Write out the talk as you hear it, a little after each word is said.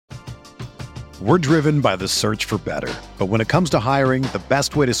We're driven by the search for better. But when it comes to hiring, the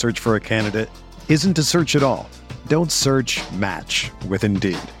best way to search for a candidate isn't to search at all. Don't search, match with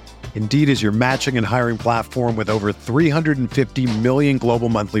Indeed. Indeed is your matching and hiring platform with over 350 million global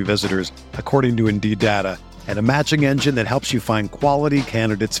monthly visitors, according to Indeed data, and a matching engine that helps you find quality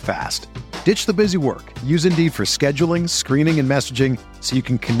candidates fast. Ditch the busy work. Use Indeed for scheduling, screening, and messaging so you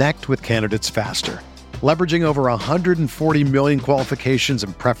can connect with candidates faster. Leveraging over 140 million qualifications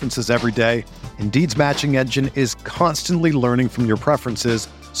and preferences every day, Indeed's matching engine is constantly learning from your preferences,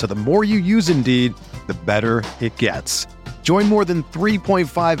 so the more you use Indeed, the better it gets. Join more than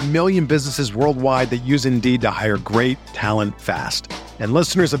 3.5 million businesses worldwide that use Indeed to hire great talent fast. And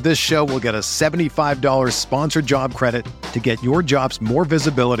listeners of this show will get a $75 sponsored job credit to get your jobs more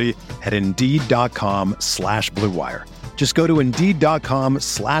visibility at Indeed.com/Blue Wire. Just go to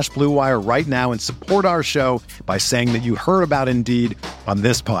Indeed.com/Blue Wire right now and support our show by saying that you heard about Indeed on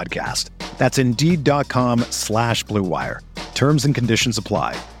this podcast. That's Indeed.com/Blue Wire. Terms and conditions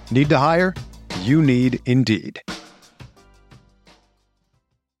apply. Need to hire? You need Indeed.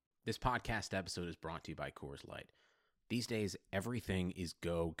 This podcast episode is brought to you by Coors Light. These days, everything is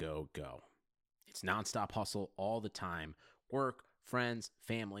go, go, go. It's nonstop hustle all the time. Work, friends,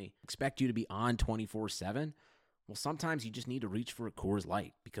 family, expect you to be on 24/7. Well, sometimes you just need to reach for a Coors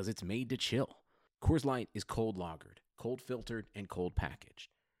Light because it's made to chill. Coors Light is cold lagered, cold filtered, and cold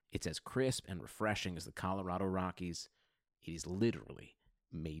packaged. It's as crisp and refreshing as the Colorado Rockies. It is literally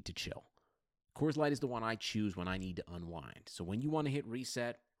made to chill. Coors Light is the one I choose when I need to unwind. So when you want to hit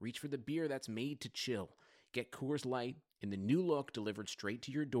reset, reach for the beer that's made to chill. Get Coors Light in the new look delivered straight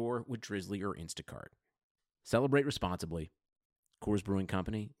to your door with Drizzly or Instacart. Celebrate responsibly. Coors Brewing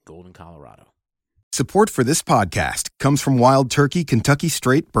Company, Golden, Colorado. Support for this podcast comes from Wild Turkey Kentucky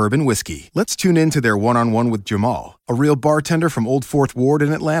Straight Bourbon Whiskey. Let's tune in to their one-on-one with Jamal, a real bartender from Old Fourth Ward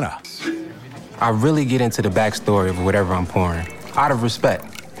in Atlanta. I really get into the backstory of whatever I'm pouring, out of respect.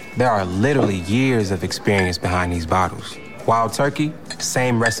 There are literally years of experience behind these bottles. Wild Turkey,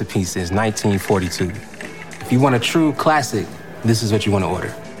 same recipe since 1942. If you want a true classic, this is what you want to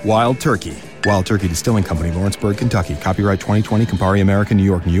order. Wild Turkey. Wild Turkey Distilling Company, Lawrenceburg, Kentucky. Copyright 2020, Campari American, New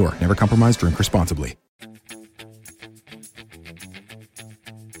York, New York. Never compromise, drink responsibly.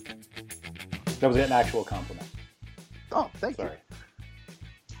 That was an actual compliment. Oh, thank you.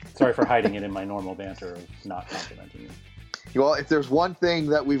 Sorry for hiding it in my normal banter of not complimenting you. Well, if there's one thing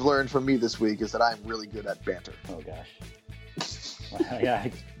that we've learned from me this week is that I'm really good at banter. Oh, gosh.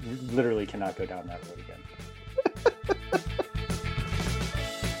 I literally cannot go down that road again.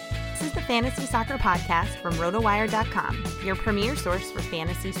 This is the Fantasy Soccer Podcast from RotoWire.com, your premier source for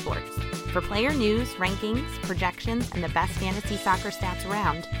fantasy sports. For player news, rankings, projections, and the best fantasy soccer stats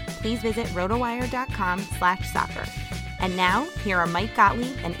around, please visit RotoWire.com/soccer. And now, here are Mike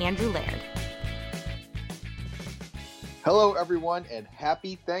Gottlieb and Andrew Laird. Hello, everyone, and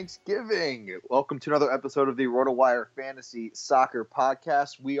happy Thanksgiving. Welcome to another episode of the RotoWire Fantasy Soccer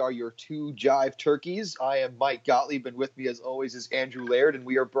Podcast. We are your two jive turkeys. I am Mike Gottlieb, and with me, as always, is Andrew Laird, and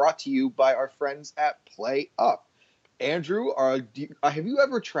we are brought to you by our friends at Play Up. Andrew, have you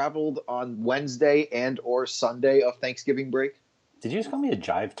ever traveled on Wednesday and or Sunday of Thanksgiving break? Did you just call me a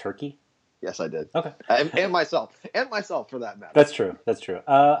jive turkey? Yes, I did. Okay. And myself for that matter. That's true.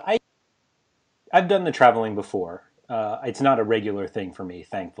 I've done the traveling before. It's not a regular thing for me,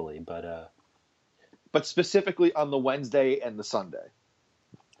 thankfully, but specifically on the Wednesday and the Sunday.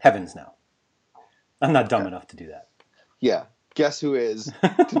 Heavens no. I'm not dumb enough to do that. Yeah. Guess who is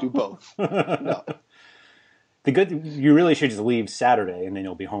to do both? No. You really should just leave Saturday and then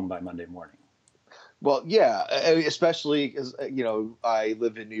you'll be home by Monday morning. Well, yeah, especially because, I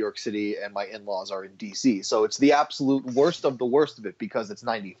live in New York City and my in-laws are in D.C. So it's the absolute worst of the worst of it because it's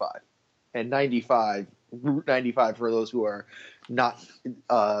 95. And Route 95, for those who are not,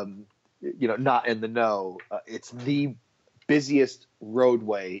 not in the know, it's the busiest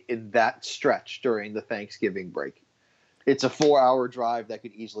roadway in that stretch during the Thanksgiving break. It's a 4-hour drive that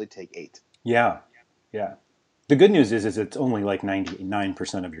could easily take 8. Yeah. The good news is it's only like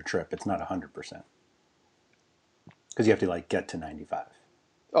 99% of your trip. It's not 100%. Because you have to get to 95.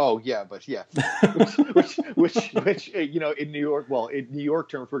 Oh yeah, but yeah, which in New York, in New York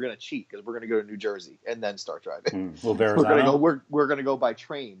terms, we're gonna cheat because we're gonna go to New Jersey and then start driving. We're gonna go by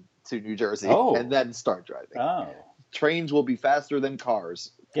train to New Jersey and then start driving. Oh, trains will be faster than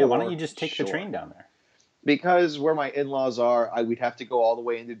cars. Yeah, why don't you just take the train down there? Because where my in-laws are, we'd have to go all the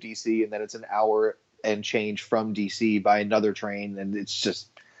way into DC, and then it's an hour and change from DC by another train, and it's just.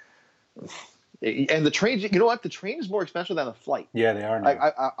 And the train, you know what? The train is more expensive than the flight. Yeah, they are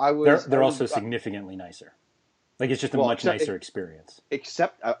now. They're also significantly nicer. Like it's just a much nicer experience.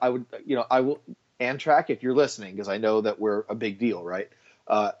 Except I would, I will, Amtrak, if you're listening, because I know that we're a big deal, right?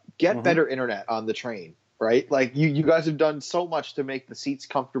 Get better internet on the train, right? Like you guys have done so much to make the seats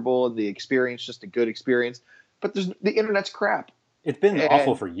comfortable and the experience just a good experience, but the internet's crap. It's been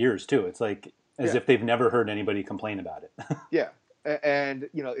awful for years too. It's like as if they've never heard anybody complain about it. Yeah. And,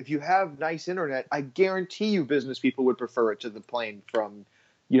 if you have nice internet, I guarantee you business people would prefer it to the plane from,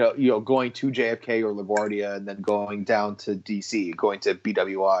 going to JFK or LaGuardia and then going down to DC, going to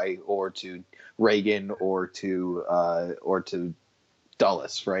BWI or to Reagan or to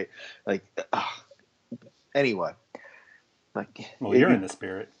Dulles, right? Like, anyway. Well, you're in the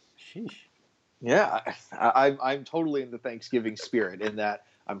spirit. Sheesh. Yeah, I'm totally in the Thanksgiving spirit in that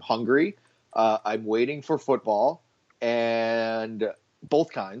I'm hungry. I'm waiting for football. And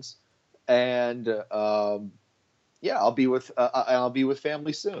both kinds, and I'll be with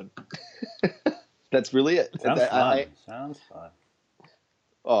family soon. That's really it. Sounds fun. Sounds fun.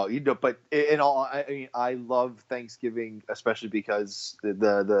 Oh, but in all, I love Thanksgiving, especially because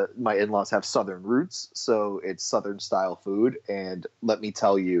my in-laws have Southern roots, so it's Southern style food. And let me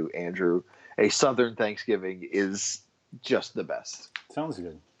tell you, Andrew, a Southern Thanksgiving is just the best. Sounds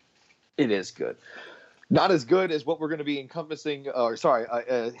good. It is good. Not as good as what we're going to be uncovering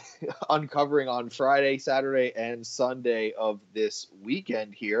on Friday, Saturday, and Sunday of this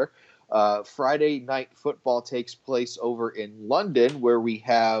weekend here. Friday night football takes place over in London, where we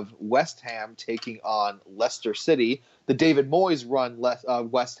have West Ham taking on Leicester City. The David Moyes run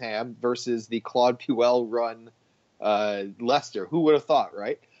West Ham versus the Claude Puel run Leicester. Who would have thought,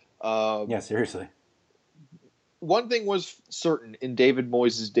 right? Yeah, seriously. One thing was certain in David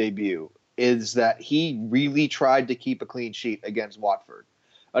Moyes' debut is that he really tried to keep a clean sheet against Watford.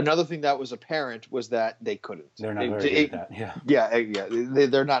 Another thing that was apparent was that they couldn't. They're not very good at that. Yeah.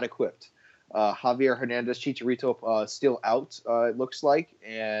 They're not equipped. Javier Hernandez Chicharito still out, it looks like,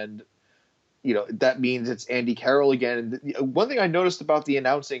 and that means it's Andy Carroll again. And one thing I noticed about the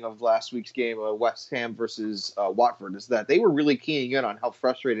announcing of last week's game, West Ham versus Watford, is that they were really keying in on how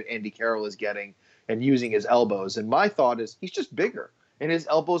frustrated Andy Carroll is getting and using his elbows. And my thought is he's just bigger. And his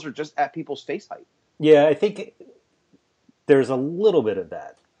elbows are just at people's face height. Yeah, I think there's a little bit of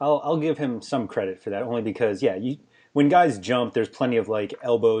that. I'll give him some credit for that, only because, when guys jump, there's plenty of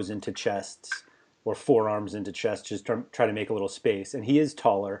elbows into chests or forearms into chests, just try to make a little space. And he is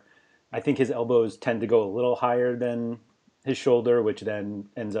taller. I think his elbows tend to go a little higher than his shoulder, which then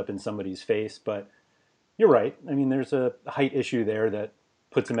ends up in somebody's face. But you're right. I mean, there's a height issue there that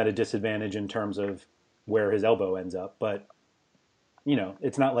puts him at a disadvantage in terms of where his elbow ends up. But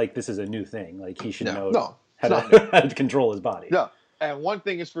it's not like this is a new thing. Like he should know how to control his body. No. And one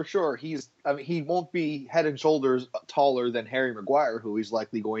thing is for sure, he won't be head and shoulders taller than Harry Maguire, who he's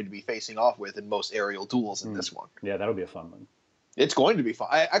likely going to be facing off with in most aerial duels in this one. Yeah, that'll be a fun one. It's going to be fun.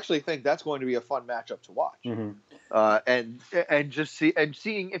 I actually think that's going to be a fun matchup to watch. Mm-hmm. And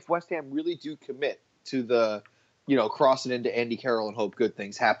seeing if West Ham really do commit to the crossing into Andy Carroll and hope good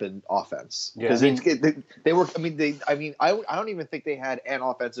things happen offense. Because they were. I don't even think they had an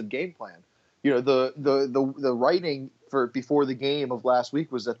offensive game plan. The writing for before the game of last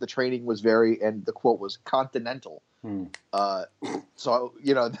week was that the training was and the quote was continental. So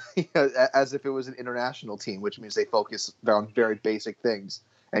as if it was an international team, which means they focus on very basic things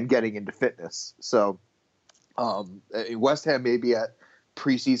and getting into fitness. So West Ham may be at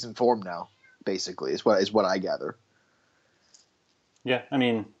preseason form now. Basically, is what I gather. Yeah, I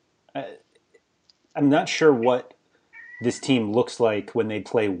mean, I'm not sure what this team looks like when they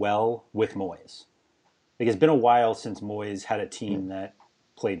play well with Moyes. Like, it's been a while since Moyes had a team that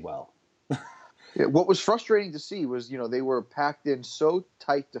played well. Yeah, what was frustrating to see was they were packed in so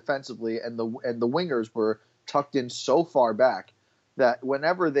tight defensively, and the wingers were tucked in so far back that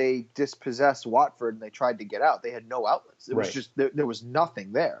whenever they dispossessed Watford and they tried to get out, they had no outlets. It was just there was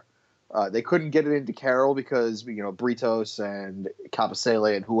nothing there. They couldn't get it into Carroll because Britos and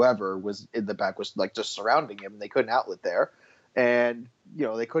Kabasele and whoever was in the back was just surrounding him. And they couldn't outlet there, and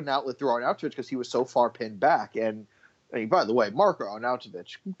they couldn't outlet through Arnautovic because he was so far pinned back. And by the way, Marko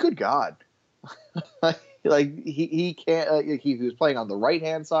Arnautovic, good God, he can't. He was playing on the right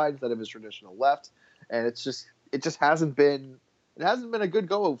hand side instead of his traditional left, and it just hasn't been a good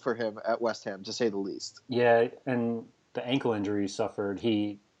go for him at West Ham, to say the least. Yeah, and the ankle injury he suffered,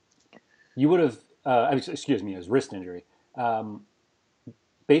 you would have, his wrist injury.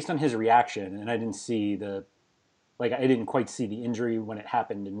 Based on his reaction, and I didn't quite see the injury when it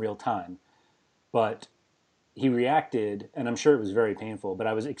happened in real time, but he reacted, and I'm sure it was very painful, but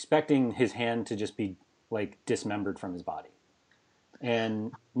I was expecting his hand to just be dismembered from his body.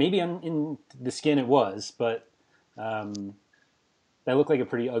 And maybe in the skin it was, but That looked like a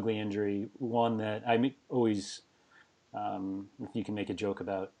pretty ugly injury. One that always, if you can make a joke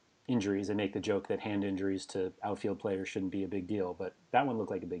about injuries, I make the joke that hand injuries to outfield players shouldn't be a big deal, but that one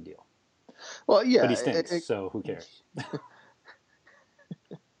looked like a big deal. Well, yeah, but he stinks, so who cares?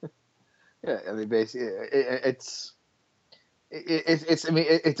 Yeah, I mean, basically, it's. I mean,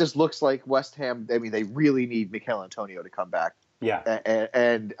 it just looks like West Ham. I mean, they really need Mikel Antonio to come back. Yeah.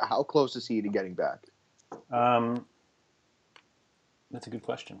 And how close is he to getting back? That's a good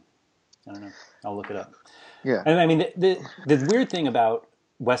question. I don't know. I'll look it up. Yeah. And I mean, the weird thing about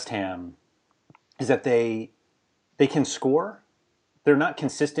West Ham is that they can score. They're not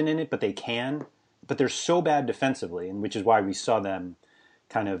consistent in it, but they can. But they're so bad defensively, and which is why we saw them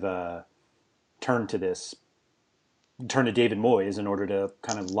kind of turn to David Moyes in order to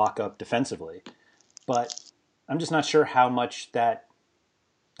kind of lock up defensively. But I'm just not sure how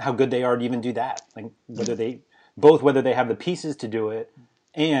good they are to even do that. Like whether they have the pieces to do it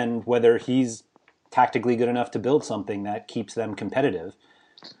and whether he's tactically good enough to build something that keeps them competitive.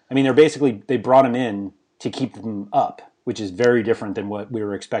 I mean, they brought him in to keep them up, which is very different than what we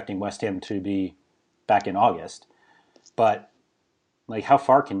were expecting West Ham to be back in August. But like, how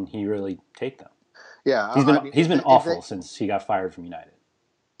far can he really take them? Yeah, he's been awful since he got fired from United.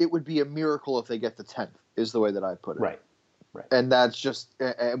 It would be a miracle if they get the 10th, is the way that I put it. Right. And that's just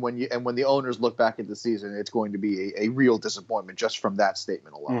when the owners look back at the season, it's going to be a real disappointment just from that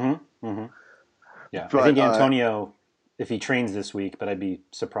statement alone. Mm-hmm. Mm-hmm. Yeah, but I think Antonio, if he trains this week, but I'd be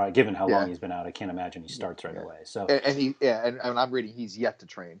surprised given how long he's been out. I can't imagine he starts right away. So and I'm reading he's yet to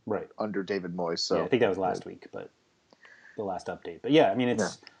train under David Moyes. So yeah, I think that was last week, but the last update. But yeah, I mean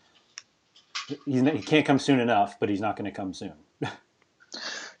he can't come soon enough, but he's not going to come soon.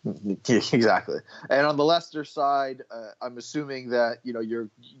 Exactly. And on the Leicester side, I'm assuming that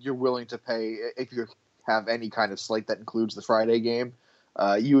you're willing to pay if you have any kind of slate that includes the Friday game.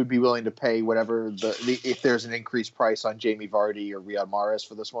 You would be willing to pay whatever if there's an increased price on Jamie Vardy or Riyad Mahrez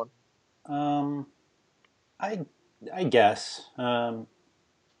for this one. I guess I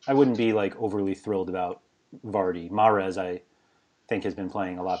wouldn't be like overly thrilled about Vardy. Mahrez, I think, has been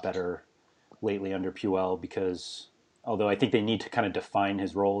playing a lot better lately under Puel because although I think they need to kind of define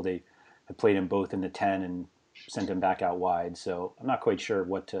his role, they have played him both in the 10 and sent him back out wide. So I'm not quite sure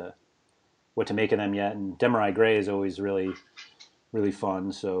what to make of them yet. And Demarai Gray is always really, really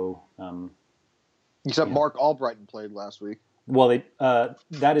fun. So except Mark Albrighton played last week. Well,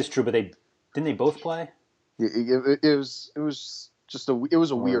 that is true, but didn't they both play? It was a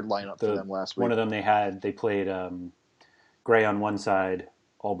weird lineup for them last week. One of them they played Gray on one side,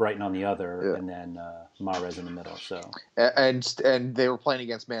 Albrighton on the other, and then Mahrez in the middle. So and they were playing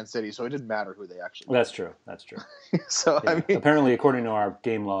against Man City, so it didn't matter who they actually. That's true. So yeah. I mean, apparently, according to our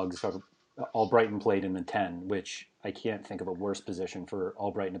game logs, Albrighton played in the 10, which I can't think of a worse position for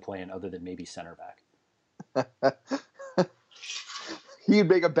Albrighton to play in other than maybe center back. He'd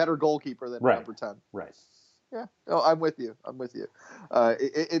make a better goalkeeper than number 10. Right. Yeah, no, I'm with you. I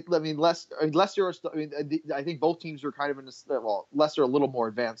mean, Leicester are still. I mean, I think both teams are kind of Leicester a little more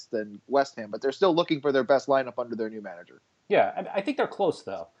advanced than West Ham, but they're still looking for their best lineup under their new manager. Yeah, I think they're close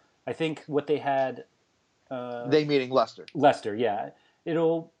though. I think what they had. They meaning Leicester. Leicester, yeah.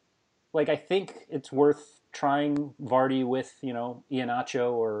 I think it's worth trying Vardy with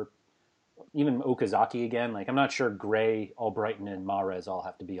Iheanacho or even Okazaki again. Like, I'm not sure Gray, Albrighton, and Mahrez all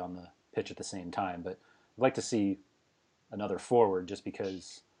have to be on the pitch at the same time, but I'd like to see another forward just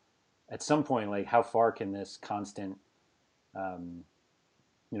because at some point, like, how far can this constant, long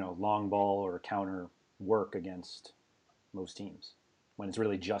ball or counter work against most teams when it's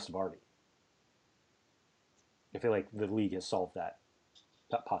really just Vardy? I feel like the league has solved that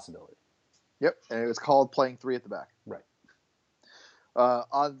possibility. Yep, and it was called playing three at the back. Right.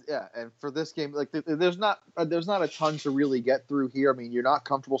 And for this game, like there's not a ton to really get through here. I mean, you're not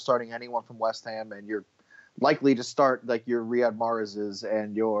comfortable starting anyone from West Ham, and you're likely to start like your Riyad Mahrez's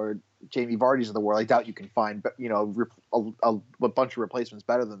and your Jamie Vardy's of the world. I doubt you can find, a bunch of replacements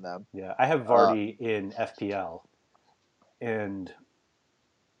better than them. Yeah, I have Vardy in FPL, and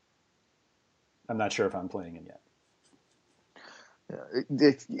I'm not sure if I'm playing him yet.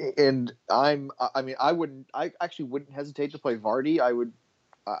 I actually wouldn't hesitate to play Vardy.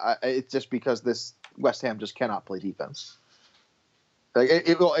 It's just because this West Ham just cannot play defense. Like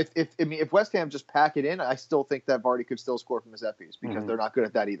if West Ham just pack it in, I still think that Vardy could still score from his FPs because they're not good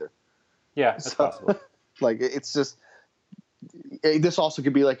at that either. Yeah, that's possible. Like it's just this also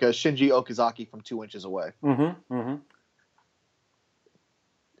could be like a Shinji Okazaki from 2 inches away. Mm-hmm. Mm-hmm.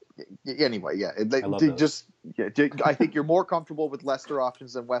 Anyway, yeah. I love those. I think you're more comfortable with Leicester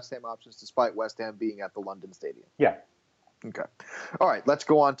options than West Ham options, despite West Ham being at the London Stadium. Yeah. Okay. All right. Let's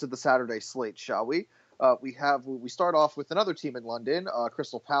go on to the Saturday slate, shall we? We start off with another team in London,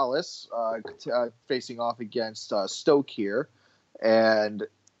 Crystal Palace, facing off against Stoke here, and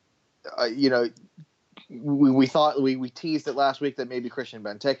we thought we teased it last week that maybe Christian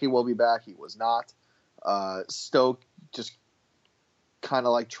Benteke will be back. He was not. Stoke just kind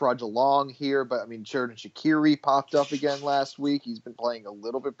of like trudge along here, but I mean, Xherdan Shaqiri popped up again last week. He's been playing a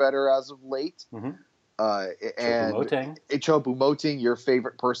little bit better as of late. Mm-hmm. And Choupo-Moting, your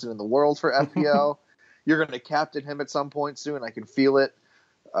favorite person in the world for FPL. You're going to captain him at some point soon. I can feel it.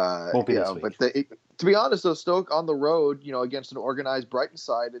 Won't be this week. But to be honest, though, Stoke on the road, against an organized Brighton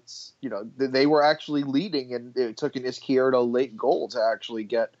side, it's they were actually leading, and it took an Izquierdo late goal to actually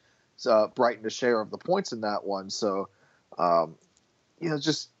get Brighton a share of the points in that one. So,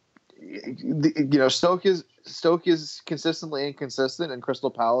 Stoke is consistently inconsistent, and Crystal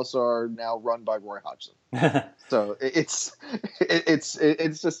Palace are now run by Roy Hodgson. So it's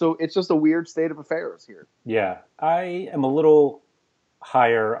just a weird state of affairs here. Yeah, I am a little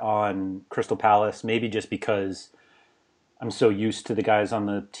higher on Crystal Palace, maybe just because I'm so used to the guys on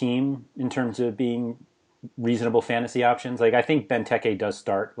the team in terms of being reasonable fantasy options. Like, I think Benteke does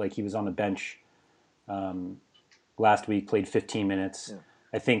start. Like, he was on the bench last week, played 15 minutes. Yeah.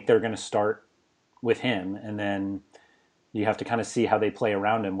 I think they're going to start with him, and then you have to kind of see how they play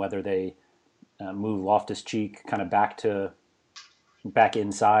around him, whether they move Loftus-Cheek kind of back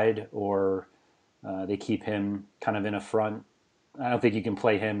inside, or they keep him kind of in a front. I don't think you can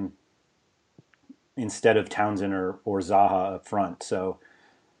play him instead of Townsend or Zaha up front. So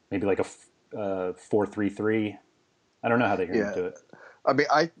maybe like a 4-3-3. I don't know how they're going to do it. I mean,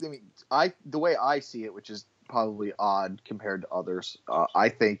 the way I see it, which is probably odd compared to others, I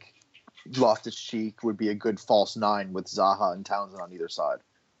think Loftus-Cheek would be a good false nine with Zaha and Townsend on either side.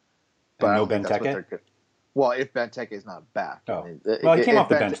 But no Benteke? Well, if Benteke is not back. Oh. Well, he came off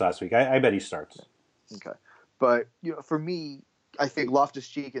the bench last week. I bet he starts. Okay. But, for me, I think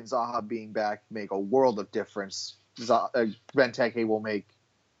Loftus-Cheek and Zaha being back make a world of difference. Benteke will make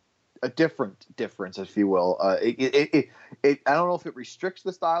a different difference, if you will. I don't know if it restricts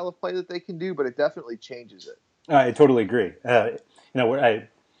the style of play that they can do, but it definitely changes it. I totally agree.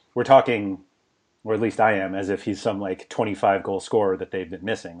 We're talking, or at least I am, as if he's some like 25 goal scorer that they've been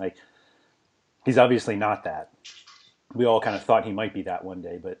missing. Like, he's obviously not that. We all kind of thought he might be that one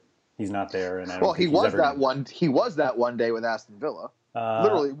day, but he's not there. And he was that one day with Aston Villa.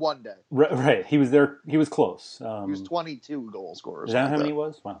 Literally one day. Right. He was there. He was close. He was 22 goal scorers. Is that how many he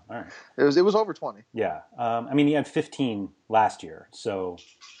was? Wow. All right. It was over 20. Yeah. He had 15 last year, so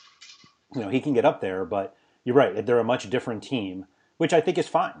he can get up there. But you're right. They're a much different team, which I think is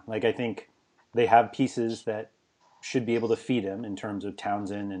fine. Like, I think they have pieces that should be able to feed him in terms of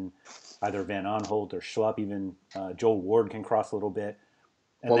Townsend and either Van Aanholt or Schlupp. Even Joel Ward can cross a little bit.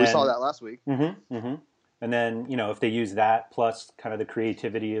 And we saw that last week. Mm-hmm. Mm-hmm. And then, if they use that plus kind of the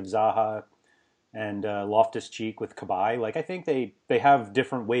creativity of Zaha and Loftus-Cheek with Cabaye, like, I think they have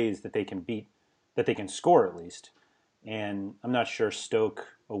different ways that they can score at least. And I'm not sure Stoke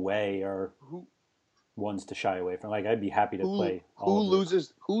away are ones to shy away from. Like, I'd be happy to play all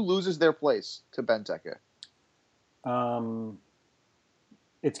Who loses their place to Benteke?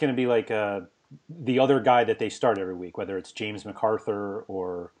 It's going to be like the other guy that they start every week, whether it's James McArthur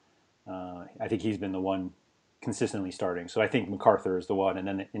or I think he's been the one consistently starting. So I think McArthur is the one, and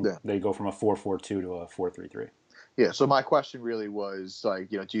then they go from a 4-4-2 to a 4-3-3. Yeah, so my question really was, like,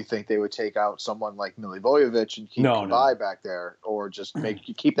 do you think they would take out someone like Milivojevic and keep Cabaye back there, or just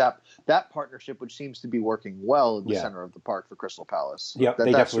keep that partnership, which seems to be working well in the center of the park for Crystal Palace? Yeah,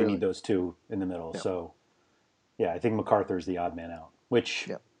 they definitely need those two in the middle. Yeah. So, yeah, I think McArthur is the odd man out, which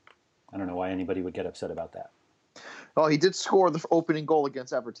I don't know why anybody would get upset about that. Well, he did score the opening goal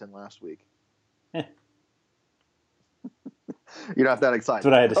against Everton last week. You're not that excited. That's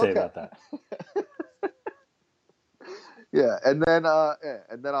what I had to say about that. Yeah, and then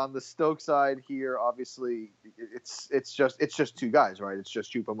on the Stoke side here, obviously it's just two guys, right? It's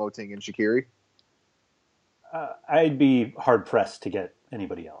just Choupo-Moting and Shaqiri. I'd be hard pressed to get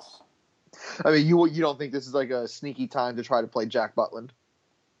anybody else. I mean, you don't think this is like a sneaky time to try to play Jack Butland?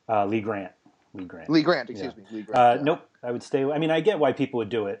 Lee Grant. Lee Grant, Lee Grant. Nope, I would stay. I mean, I get why people would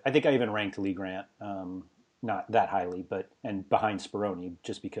do it. I think I even ranked Lee Grant, not that highly, and behind Speroni,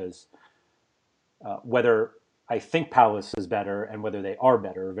 just because whether I think Palace is better and whether they are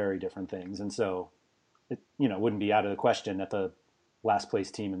better are very different things. And so, it wouldn't be out of the question that the last place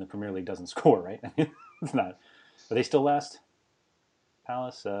team in the Premier League doesn't score, right? It's not. Are they still last?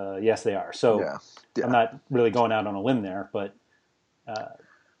 Palace? Yes, they are. So Yeah. Yeah. I'm not really going out on a limb there, but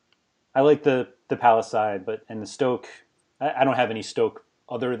I like the Palace side, and the Stoke. I don't have any Stoke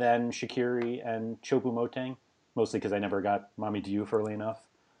other than Shaqiri and Choupo-Moting, mostly because I never got Mami Diouf early enough.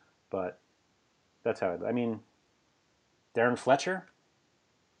 But that's how I mean, Darren Fletcher,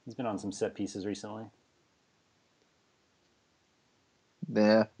 he's been on some set pieces recently.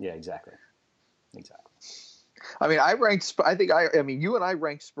 Yeah. Yeah, exactly. I mean, I mean, you and I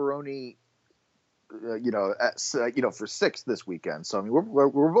ranked Speroni, for sixth this weekend. So I mean,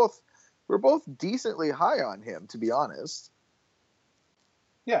 we're both decently high on him, to be honest.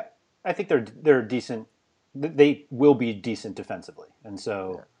 Yeah, I think they're decent. They will be decent defensively, and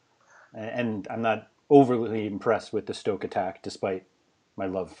so, and I'm not overly impressed with the Stoke attack, despite my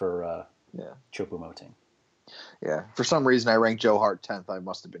love for Choupo-Moting. Yeah, for some reason I ranked Joe Hart 10th. I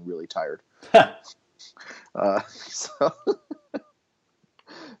must have been really tired. So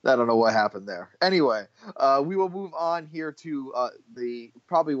I don't know what happened there. Anyway, we will move on here to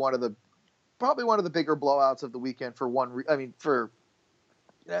probably one of the bigger blowouts of the weekend for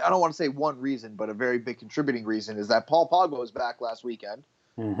I don't want to say one reason, but a very big contributing reason is that Paul Pogba was back last weekend.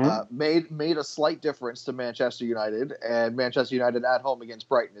 Mm-hmm. Made a slight difference to Manchester United, and Manchester United at home against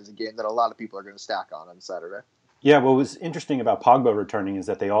Brighton is a game that a lot of people are going to stack on Saturday. Yeah, what was interesting about Pogba returning is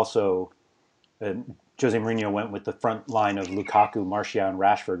that they also Jose Mourinho went with the front line of Lukaku, Martial, and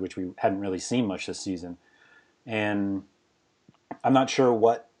Rashford, which we hadn't really seen much this season. And I'm not sure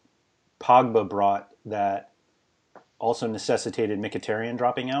what Pogba brought that also necessitated Mkhitaryan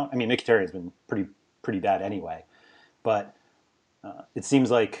dropping out. I mean, Mkhitaryan's been pretty bad anyway, but it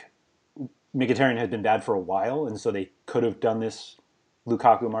seems like Mkhitaryan had been bad for a while, and so they could have done this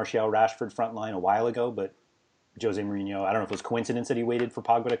Lukaku, Martial, Rashford front line a while ago, but Jose Mourinho, I don't know if it was coincidence that he waited for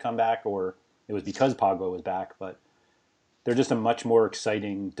Pogba to come back or it was because Pogba was back, but they're just a much more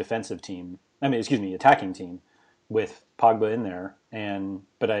exciting attacking team with Pogba in there.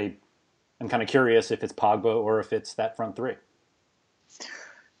 But I'm kind of curious if it's Pogba or if it's that front three.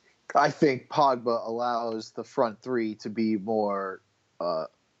 I think Pogba allows the front three to be more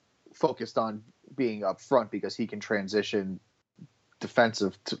focused on being up front because he can transition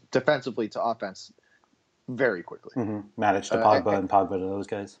defensively to offense very quickly. Mm-hmm. Matic to Pogba and Pogba to those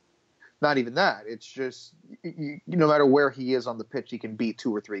guys. Not even that. It's just no matter where he is on the pitch, he can beat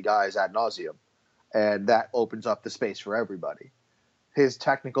two or three guys ad nauseum, and that opens up the space for everybody. His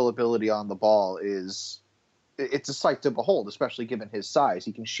technical ability on the ball it's a sight to behold, especially given his size.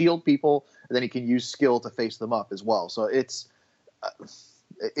 He can shield people, and then he can use skill to face them up as well. So it's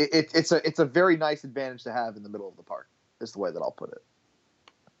a very nice advantage to have in the middle of the park, is the way that I'll put it.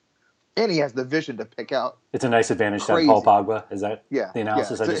 And he has the vision to pick out. It's a nice advantage to have Paul Pogba. Is that the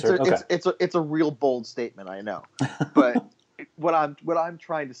analysis I just heard? Okay. It's a real bold statement, I know. But what I'm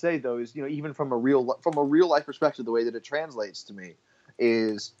trying to say though is, even from a real life perspective, the way that it translates to me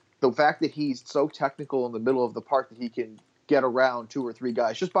is the fact that he's so technical in the middle of the park that he can get around two or three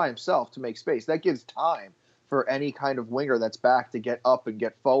guys just by himself to make space. That gives time for any kind of winger that's back to get up and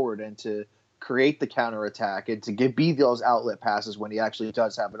get forward and to create the counterattack and to be those outlet passes when he actually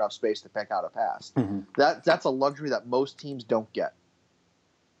does have enough space to pick out a pass. Mm-hmm. That's a luxury that most teams don't get.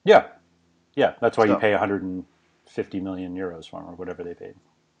 Yeah. That's why you pay 150 million euros for him or whatever they paid.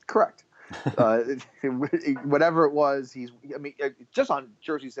 Correct. Whatever it was, just on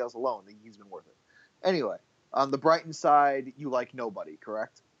jersey sales alone, he's been worth it. Anyway, on the Brighton side, you like nobody,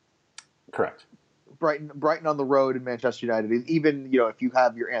 correct? Correct. Brighton on the road in Manchester United. Even if you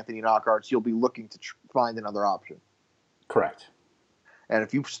have your Anthony Knockaerts, you'll be looking to find another option. Correct. And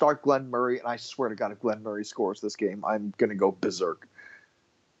if you start Glenn Murray, and I swear to God, if Glenn Murray scores this game, I'm going to go berserk.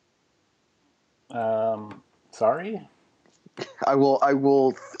 Sorry. I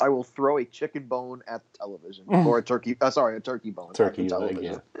will throw a chicken bone at the television or a turkey. A turkey bone. Turkey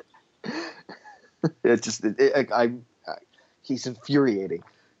leg. Yeah. He's infuriating.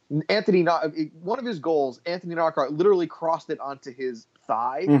 One of his goals, Anthony Knockaert literally crossed it onto his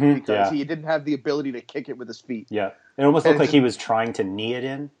thigh because he didn't have the ability to kick it with his feet. Yeah, it almost looked like he was trying to knee it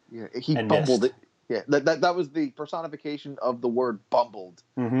in. Yeah, he bumbled it. Yeah, that was the personification of the word bumbled.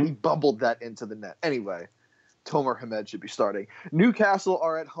 Mm-hmm. He bumbled that into the net. Anyway, Tomer Hamed should be starting. Newcastle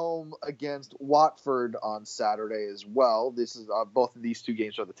are at home against Watford on Saturday as well. This is both of these two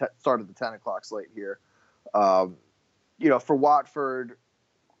games are the start of the 10 o'clock slate here. For Watford.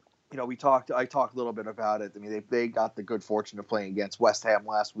 I talked a little bit about it. I mean, they got the good fortune of playing against West Ham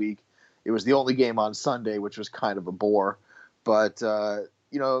last week. It was the only game on Sunday, which was kind of a bore. But,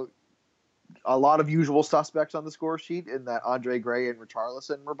 a lot of usual suspects on the score sheet in that Andre Gray and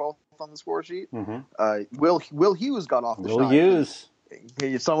Richarlison were both on the score sheet. Mm-hmm. Will Hughes got off the shot. Will Hughes.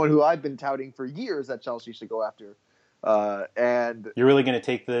 He's someone who I've been touting for years that Chelsea should go after. And you're really going to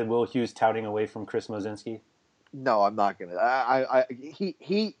take the Will Hughes touting away from Chris Mozinski? No, I'm not gonna.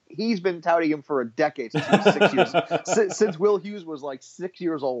 He's been touting him for a decade since he was 6 years. Since Will Hughes was like 6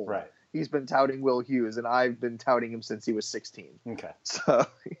 years old, right? He's been touting Will Hughes, and I've been touting him since he was 16. Okay. So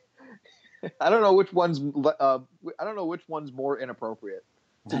I don't know which one's more inappropriate.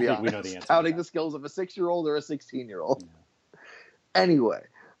 To be honest, we know the answer. Touting the skills of a 6-year-old or a 16-year-old. Yeah. Anyway,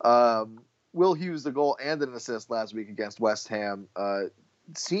 Will Hughes the goal and an assist last week against West Ham.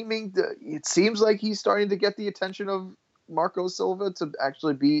 It seems like he's starting to get the attention of Marco Silva to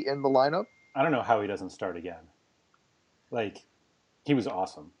actually be in the lineup. I don't know how he doesn't start again. Like, he was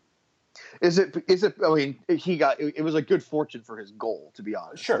awesome. Is it? I mean, it was a good fortune for his goal, to be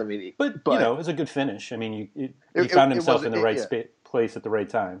honest. Sure. I mean, but you know, it was a good finish. I mean, he found himself in the right place at the right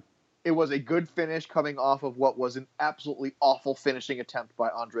time. It was a good finish coming off of what was an absolutely awful finishing attempt by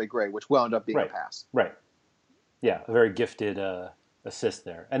Andre Gray, which wound up being a pass. Right. Yeah, a very gifted assist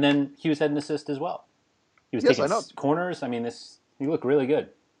there. And then Hughes had an assist as well. He was taking corners. I mean, he looked really good.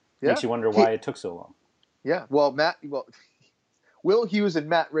 Makes you wonder why it took so long. Yeah. Well, Will Hughes and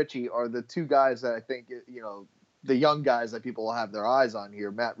Matt Ritchie are the two guys that I think, the young guys that people will have their eyes on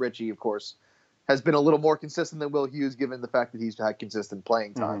here. Matt Ritchie, of course, has been a little more consistent than Will Hughes, given the fact that he's had consistent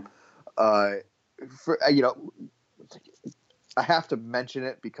playing time. Mm-hmm. I have to mention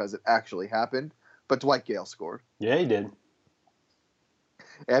it because it actually happened, but Dwight Gale scored. Yeah, he did.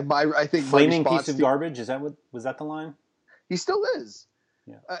 And I think flaming piece of garbage. Was that the line? He still is.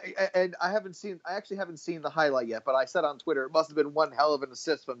 Yeah. And I actually haven't seen the highlight yet, but I said on Twitter it must have been one hell of an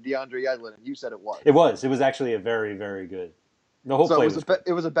assist from DeAndre Yedlin, and you said it was. It was. It was actually a very, very good. The whole play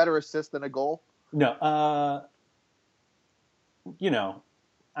it was a better assist than a goal? No.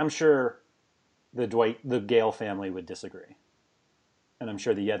 I'm sure the Gale family would disagree. And I'm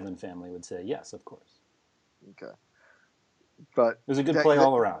sure the Yedlin family would say, yes, of course. Okay. But it was a good play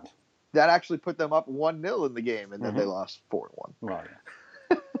all around. That actually put them up 1-0 in the game, and then they lost 4-1. Right.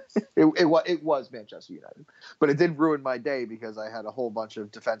 It was Manchester United. But it did ruin my day because I had a whole bunch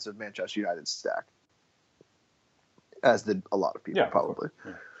of defensive Manchester United stack. As did a lot of people, probably.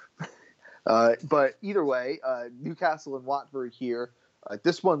 Yeah. But either way, Newcastle and Watford here.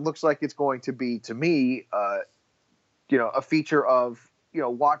 This one looks like it's going to be, to me, a feature of,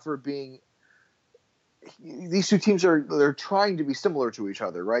 Watford being... These two teams they're trying to be similar to each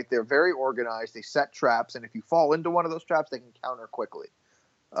other, right? They're very organized. They set traps, and if you fall into one of those traps, they can counter quickly.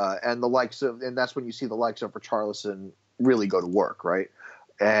 And that's when you see the likes of Richarlison really go to work, right?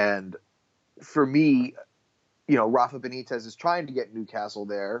 And for me, Rafa Benitez is trying to get Newcastle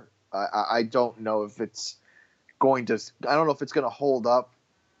there. I don't know if it's going to hold up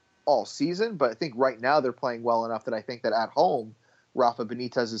all season, but I think right now they're playing well enough that I think that at home, Rafa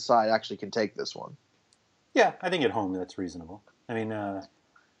Benitez's side actually can take this one. Yeah, I think at home that's reasonable. I mean,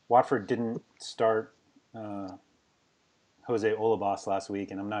 Watford didn't start Jose Olivas last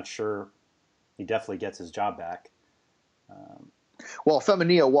week, and I'm not sure he definitely gets his job back. Well,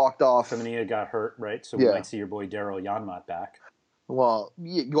 Femenía walked off. Femenía got hurt, right? So we might see your boy Daryl Janmaat back. Well,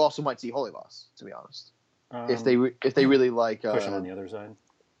 you also might see Olivas, to be honest, if they really like push him on the other side.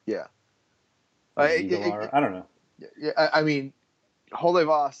 Yeah, I don't know. Yeah, I mean.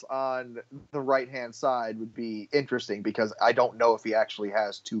 Olivas on the right-hand side would be interesting because I don't know if he actually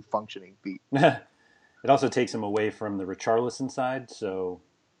has two functioning feet. It also takes him away from the Richarlison side, so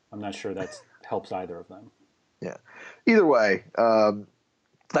I'm not sure that helps either of them. Yeah. Either way,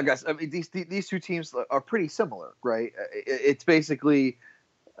 like I said, I mean, these two teams are pretty similar, right? It's basically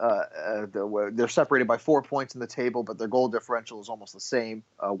they're separated by 4 points in the table, but their goal differential is almost the same.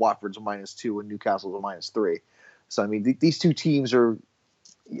 Watford's a -2 and Newcastle's a -3. So, I mean, these two teams are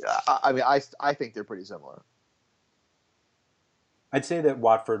 – I think they're pretty similar. I'd say that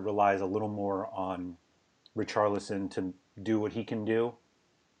Watford relies a little more on Richarlison to do what he can do.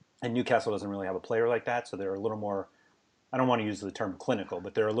 And Newcastle doesn't really have a player like that, so they're a little more – I don't want to use the term clinical,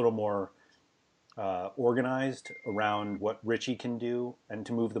 but they're a little more organized around what Richie can do and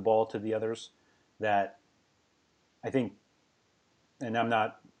to move the ball to the others that I think – and I'm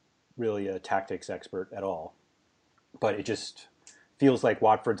not really a tactics expert at all. But it just feels like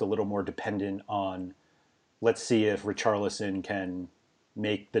Watford's a little more dependent on, let's see if Richarlison can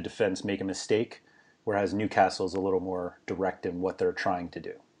make the defense make a mistake, whereas Newcastle's a little more direct in what they're trying to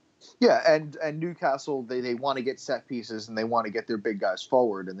do. Yeah, and Newcastle, they want to get set pieces, and they want to get their big guys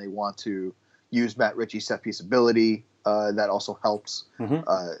forward, and they want to use Matt Ritchie's set piece ability. That also helps.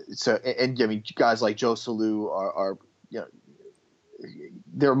 Mm-hmm. Guys like Joe Salou are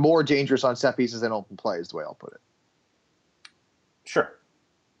they're more dangerous on set pieces than open play is the way I'll put it. Sure.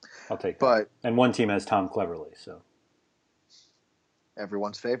 I'll take that. But and one team has Tom Cleverley, so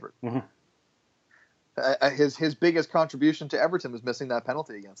everyone's favorite. Mm-hmm. His biggest contribution to Everton was missing that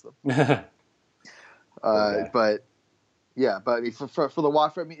penalty against them. Okay. But yeah, but I mean, for the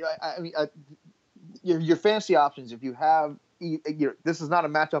Watford, your fantasy options, if you have, this is not a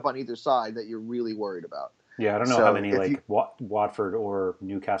matchup on either side that you're really worried about. Yeah, I don't know how many Watford or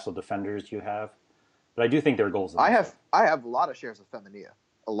Newcastle defenders you have, but I do think there are goals. I have a lot of shares of Femenia,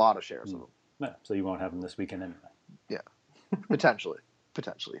 a lot of shares of them. Yeah, so you won't have them this weekend anyway. Yeah, potentially.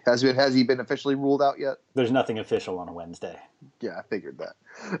 Has he been officially ruled out yet? There's nothing official on a Wednesday. Yeah, I figured that.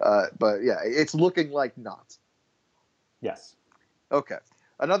 But yeah, it's looking like not. Yes. Okay.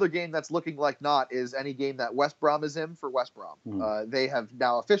 Another game that's looking like not is any game that West Brom is in for West Brom. They have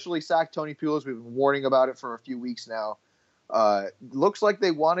now officially sacked Tony Pulis. We've been warning about it for a few weeks now. Looks like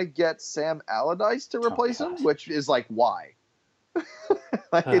they want to get Sam Allardyce to replace him, which is like, why?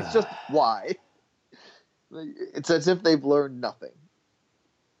 It's just why. It's as if they've learned nothing.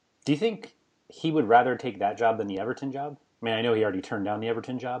 Do you think he would rather take that job than the Everton job? I mean, I know he already turned down the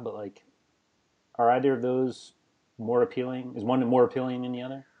Everton job, but are either of those more appealing? Is one more appealing than the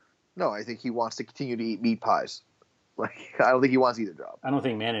other? No, I think he wants to continue to eat meat pies. I don't think he wants either job. I don't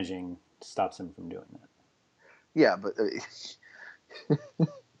think managing stops him from doing that. Yeah, but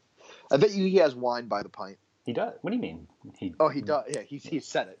I bet you he has wine by the pint. He does. What do you mean? He does. Yeah, he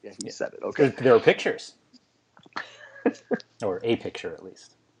said it. Yeah, he said it. Okay. There are pictures, or a picture at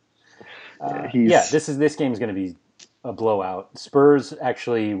least. This game is going to be a blowout. Spurs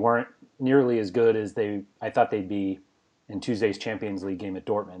actually weren't nearly as good as I thought they'd be in Tuesday's Champions League game at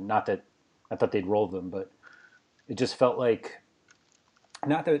Dortmund. Not that I thought they'd roll them, but it just felt like,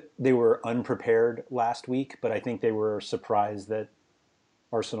 not that they were unprepared last week, but I think they were surprised that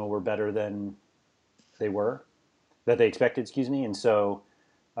Arsenal were better than they expected, and so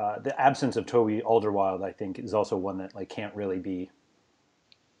the absence of Toby Alderweireld, I think, is also one that can't really be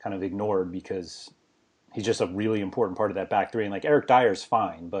kind of ignored, because he's just a really important part of that back three. And Eric Dyer's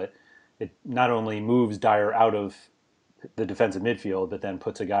fine, but it not only moves Dyer out of the defensive midfield, but then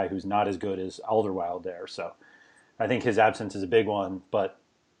puts a guy who's not as good as Alderweireld there. So I think his absence is a big one, but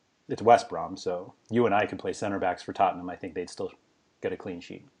it's West Brom, so you and I could play center backs for Tottenham. I think they'd still get a clean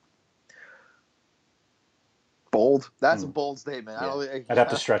sheet. Bold. That's a bold statement. Yeah. I'd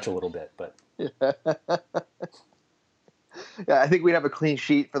have to stretch a little bit, but yeah, I think we'd have a clean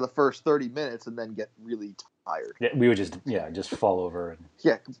sheet for the first 30 minutes and then get really tired. Yeah, we would just fall over.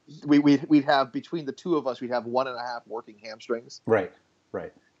 Yeah, we'd have, between the two of us, we'd have 1.5 working hamstrings. Right. Well,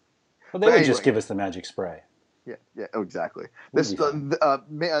 they would just give us the magic spray. Yeah, exactly. This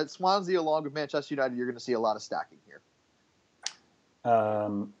Swansea along with Manchester United, you're going to see a lot of stacking here.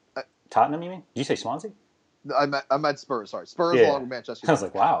 Tottenham, you mean? Did you say Swansea? I meant Spurs. Sorry, Spurs along with Manchester United. I was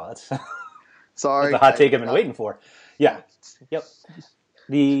like, wow, that's sorry. That's the hot take I've been waiting for. Yeah. Yep.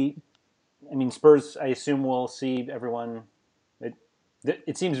 Spurs, I assume we'll see everyone.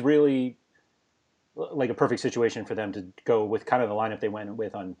 It seems really like a perfect situation for them to go with kind of the lineup they went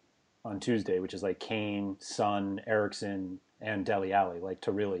with on Tuesday, which is Kane, Son, Eriksen, and Dele Alli,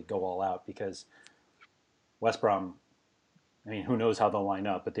 to really go all out, because West Brom, who knows how they'll line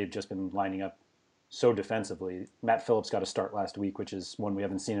up, but they've just been lining up so defensively. Matt Phillips got a start last week, which is one we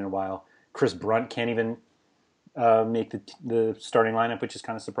haven't seen in a while. Chris Brunt can't even make the starting lineup, which is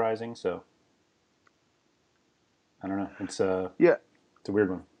kind of surprising. So I don't know. It's a weird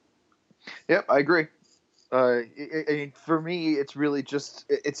one. Yep, I agree. For me, it's really just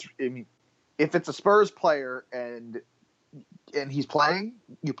if it's a Spurs player and he's playing,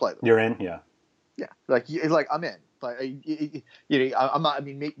 you play them. You're in, yeah. I'm in. I'm not.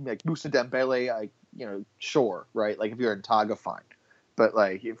 Moussa Dembele, sure, right? If you're in Taga, fine. But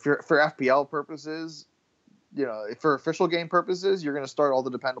if you're for FPL purposes, for official game purposes, you're going to start all the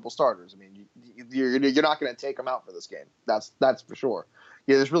dependable starters. You're not going to take them out for this game. That's for sure.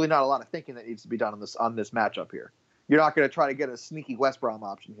 Yeah, there's really not a lot of thinking that needs to be done on this matchup here. You're not going to try to get a sneaky West Brom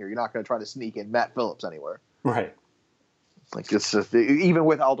option here. You're not going to try to sneak in Matt Phillips anywhere. Right. It's just, even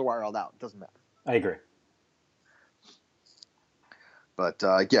with Alderweireld out, it doesn't matter. I agree. But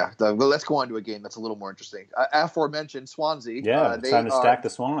let's go on to a game that's a little more interesting. Aforementioned Swansea. Yeah, it's time to stack the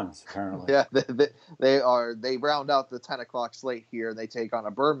Swans. Apparently. Yeah, they round out the 10:00 slate here. They take on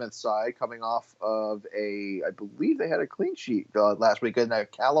a Bournemouth side coming off of I believe they had a clean sheet last week, and a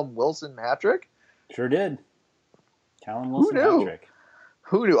Callum Wilson hat-trick. Sure did. Callum Wilson hat-trick.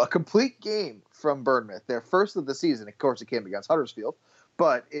 Who knew? A complete game from Bournemouth, their first of the season. Of course, it came against Huddersfield,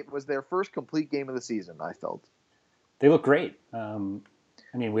 but it was their first complete game of the season, I felt. They look great.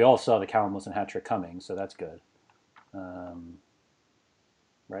 We all saw the Callum Wilson hat-trick coming, so that's good.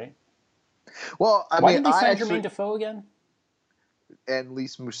 Right? Well, Why did they sign Jermaine Defoe again? And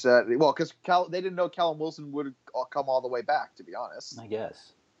Lise Mousset. Well, because they didn't know Callum Wilson would come all the way back, to be honest. I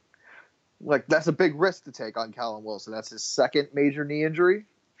guess. Like, that's a big risk to take on Callum Wilson. That's his second major knee injury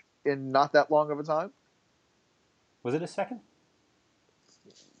in not that long of a time. Was it his second?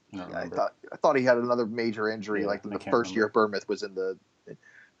 I thought he had another major injury, like the first year Bournemouth was in the.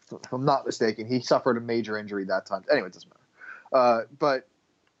 If I'm not mistaken, he suffered a major injury that time. Anyway, it doesn't matter. But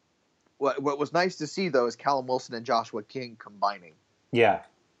what was nice to see though is Callum Wilson and Joshua King combining. Yeah.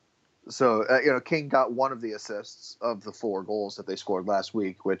 So King got one of the assists of the 4 goals that they scored last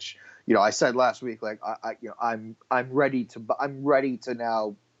week, which I said last week, like I'm ready to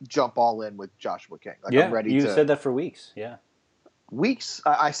now jump all in with Joshua King. Like, yeah, I'm ready you said that for weeks. Yeah. Weeks.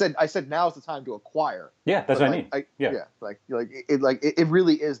 I said now's the time to acquire. Yeah, that's what I mean. It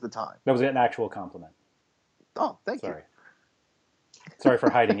really is the time. That was an actual compliment. Oh, thank you. Sorry for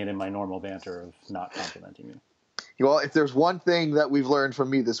hiding it in my normal banter of not complimenting you. Well, if there's one thing that we've learned from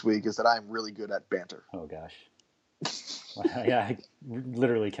me this week is that I'm really good at banter. Oh gosh. Yeah, I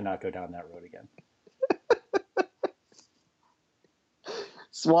literally cannot go down that road again.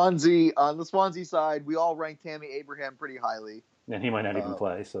 Swansea, on the Swansea side, we all ranked Tammy Abraham pretty highly. And he might not even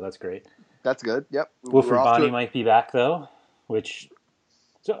play, so that's great. That's good. Yep. Wilfried Bony might be back though,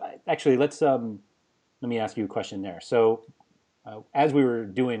 so actually let me ask you a question there. So as we were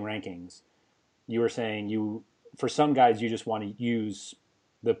doing rankings, you were saying for some guys you just want to use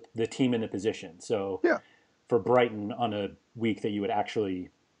the team in the position. So yeah. For Brighton on a week that you would actually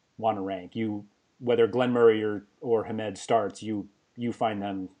want to rank, whether Glenn Murray or Hamed starts, you find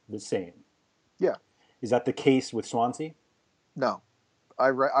them the same. Yeah. Is that the case with Swansea? No.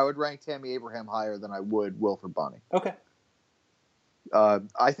 I would rank Tammy Abraham higher than I would Wilfried Bony. Okay.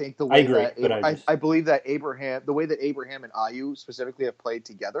 I think the way I believe that the way that Abraham and Ayew specifically have played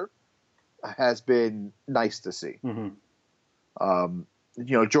together has been nice to see. Mm-hmm.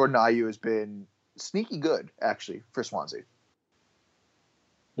 Jordan Ayew has been sneaky good actually for Swansea.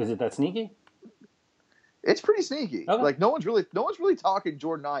 Is it that sneaky? It's pretty sneaky. Okay. Like no one's really talking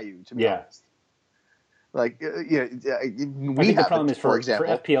Jordan Ayew, to be honest. Like we I think the problem is for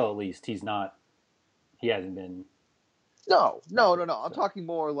FPL at least he hasn't been. No. I'm talking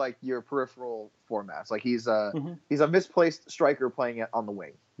more like your peripheral formats. Like he's a misplaced striker playing on the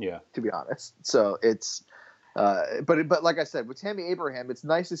wing. Yeah. To be honest, so it's but like I said, with Tammy Abraham, it's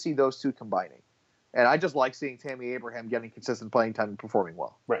nice to see those two combining, and I just like seeing Tammy Abraham getting consistent playing time and performing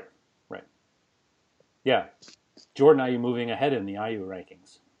well. Right. Yeah, Jordan Ayew moving ahead in the Ayew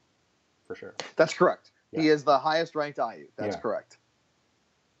rankings, for sure. That's correct. Yeah. He is the highest ranked Ayew. That's correct.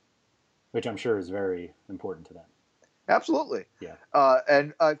 Which I'm sure is very important to them. Absolutely. Yeah.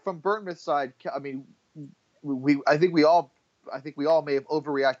 And from Bournemouth's side, I mean, I think we all may have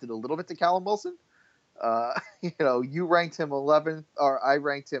overreacted a little bit to Callum Wilson. You ranked him 11th, or I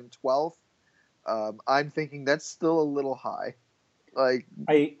ranked him 12th. I'm thinking that's still a little high. Like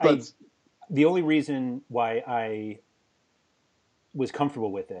the only reason why I was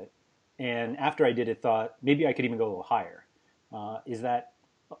comfortable with it, and after I did it, thought maybe I could even go a little higher, is that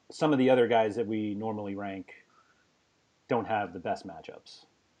some of the other guys that we normally rank don't have the best matchups.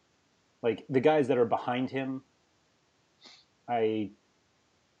 Like the guys that are behind him, I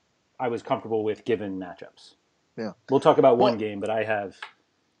was comfortable with given matchups. Yeah. We'll talk about one game, but I have.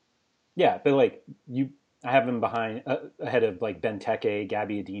 Yeah, but like I have them ahead of like Benteke,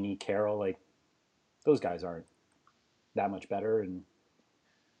 Gabbiadini, Carroll. Like those guys aren't that much better, and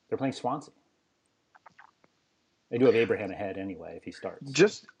they're playing Swansea. I do have Abraham ahead anyway if he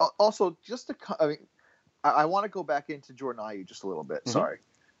starts. I want to go back into Jordan Ayew just a little bit. Mm-hmm. Sorry.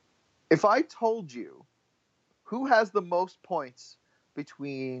 If I told you who has the most points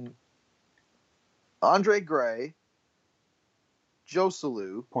between Andre Gray,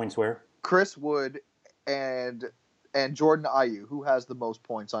 Joselu, points where? Chris Wood, and Jordan Ayew, who has the most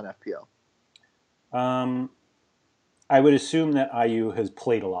points on FPL? I would assume that Ayew has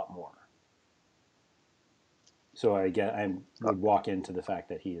played a lot more. So I would walk into the fact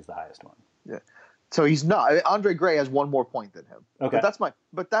that he is the highest one. Yeah. So he's not. Andre Gray has one more point than him. Okay.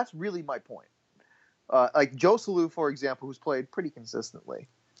 But that's really my point. Like Joselu, for example, who's played pretty consistently,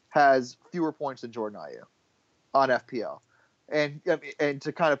 has fewer points than Jordan Ayew on FPL. And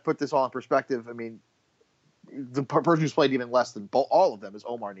to kind of put this all in perspective, I mean, the person who's played even less than all of them is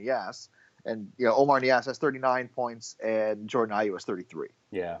Omar Niasse. And, Omar Niasse has 39 points and Jordan Ayew has 33.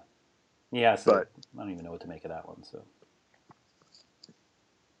 Yeah. Yeah, so but I don't even know what to make of that one. So.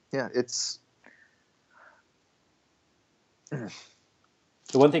 Yeah, it's... The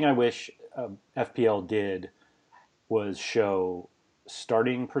one thing I wish FPL did was show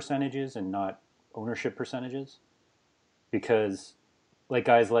starting percentages and not ownership percentages, because like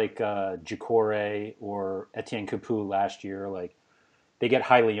guys like Jacore or Etienne Capoue last year, like they get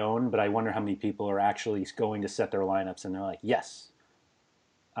highly owned, but I wonder how many people are actually going to set their lineups and they're like, yes,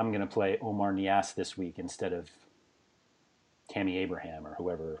 I'm going to play Omar Niasse this week instead of Tammy Abraham or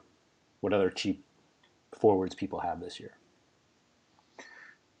whoever, what other cheap forwards people have this year.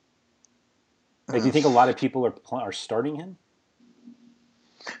 Like, do you think a lot of people are starting him?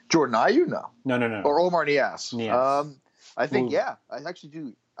 Jordan Ayew, no. No. Or Omar Niasse. Niasse. I think, yeah, I actually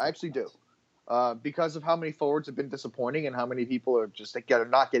do. Because of how many forwards have been disappointing and how many people are just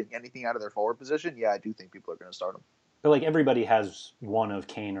not getting anything out of their forward position, yeah, I do think people are going to start them. But like everybody has one of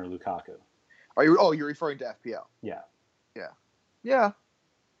Kane or Lukaku. You're referring to FPL? Yeah,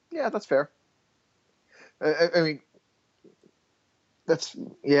 that's fair. I mean,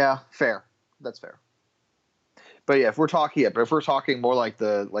 fair. That's fair. But yeah, if we're talking more like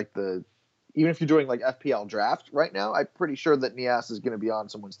the even if you're doing like FPL draft right now, I'm pretty sure that Niasse is going to be on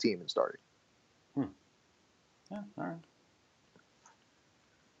someone's team and starting. Yeah, all right.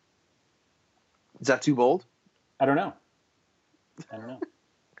 Is that too bold? I don't know.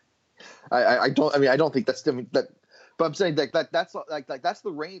 I don't think that's that. But I'm saying that's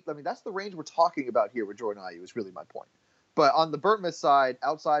the range. I mean, that's the range we're talking about here with Jordan Ayew is really my point. But on the Bournemouth side,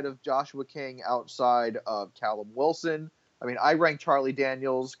 outside of Joshua King, outside of Callum Wilson, I mean, I rank Charlie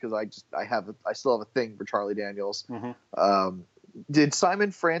Daniels because I still have a thing for Charlie Daniels. Mm-hmm. Did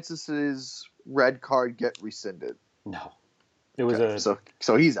Simon Francis's red card get rescinded? No, it was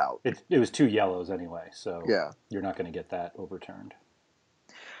so he's out. It was 2 yellows anyway, so yeah, you're not going to get that overturned.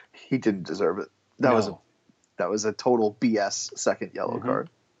 He didn't deserve it. That was a total BS second yellow card.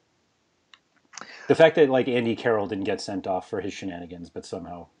 The fact that like Andy Carroll didn't get sent off for his shenanigans, but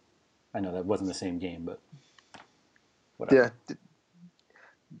somehow, I know that wasn't the same game, but whatever. Yeah,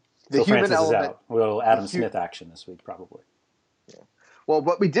 the human element is out. A little Adam Smith action this week, probably. Yeah. Well,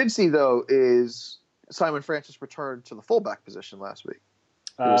 what we did see though is Simon Francis returned to the fullback position last week.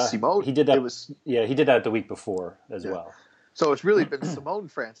 It was Simone. He did that. He did that the week before as well. So it's really been Simone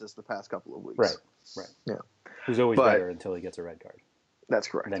Francis the past couple of weeks. Right. Yeah. Who's always better until he gets a red card. That's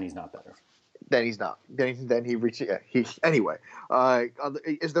correct. Then he's not better. Then he's not. Then he reaches. Yeah, anyway.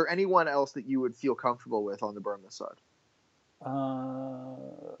 Is there anyone else that you would feel comfortable with on the Bournemouth side? I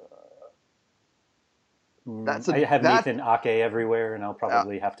have Nathan Ake everywhere, and I'll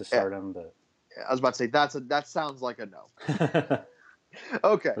probably have to start him. But I was about to say that sounds like a no.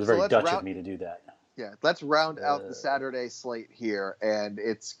 Okay, it was very Dutch of me to do that. Yeah, let's round out the Saturday slate here, and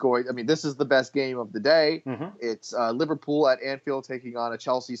it's going. I mean, this is the best game of the day. Mm-hmm. It's Liverpool at Anfield taking on a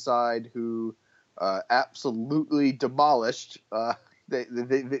Chelsea side who absolutely demolished.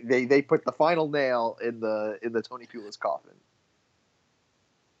 They put the final nail in the Tony Pulis coffin.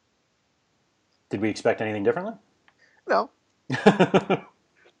 Did we expect anything differently? No.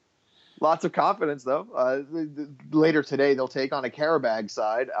 Lots of confidence, though. Later today, they'll take on a Karabag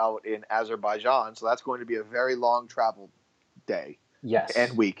side out in Azerbaijan, so that's going to be a very long travel day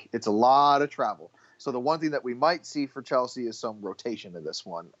and week. It's a lot of travel. So the one thing that we might see for Chelsea is some rotation in this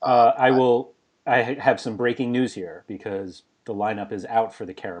one. I have some breaking news here because the lineup is out for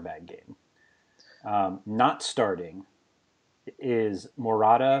the Karabag game. Not starting is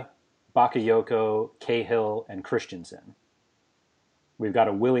Morata, Bakayoko, Cahill, and Christensen. We've got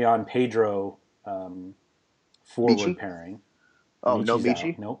a Willian Pedro forward Michi? pairing. Oh, Michi's no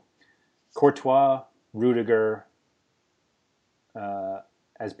Michi? out. Nope. Courtois, Rudiger,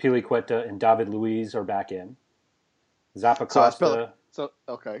 Azpilicueta, and David Luiz are back in. Zappacosta.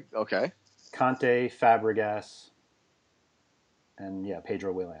 Okay. Conte, Fabregas, and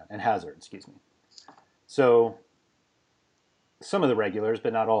Pedro Willian. And Hazard, excuse me. So, some of the regulars,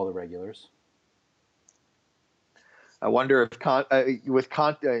 but not all the regulars. I wonder if with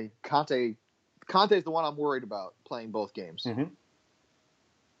Conte is the one I'm worried about playing both games. Mm-hmm.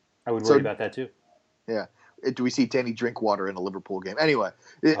 I would worry about that too. Yeah. Do we see Danny Drinkwater in a Liverpool game? Anyway,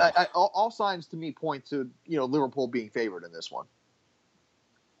 all signs to me point to Liverpool being favored in this one.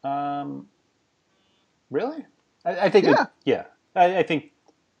 Really? I think I think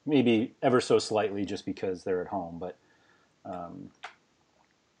maybe ever so slightly just because they're at home, but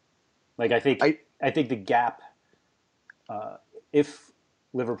I think the gap. If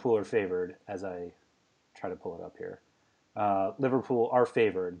Liverpool are favored, as I try to pull it up here, Liverpool are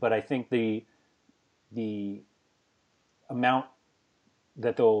favored, but I think the amount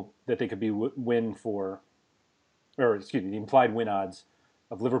that they could be win for, or excuse me, the implied win odds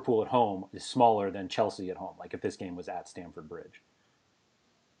of Liverpool at home is smaller than Chelsea at home. Like if this game was at Stamford Bridge.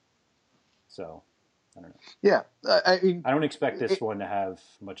 So I don't know. Yeah, I mean, I don't expect this one to have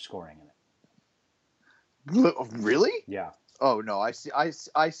much scoring in it. Really? Yeah. Oh no, I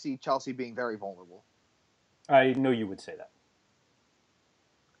see Chelsea being very vulnerable. I know you would say that.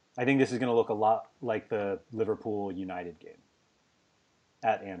 I think this is going to look a lot like the Liverpool United game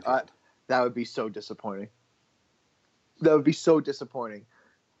at Anfield. That would be so disappointing. That would be so disappointing.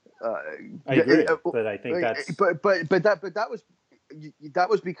 I agree, but I think that's. But that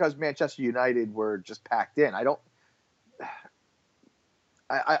was because Manchester United were just packed in. I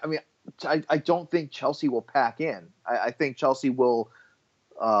mean, I don't think Chelsea will pack in. I think Chelsea will.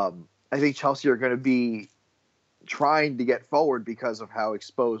 I think Chelsea are going to be trying to get forward because of how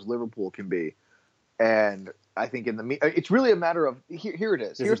exposed Liverpool can be, and I think it's really a matter of here it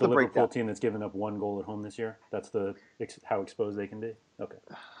is. Is Here's it the Liverpool breakdown. team that's given up 1 goal at home this year? That's how exposed they can be. Okay,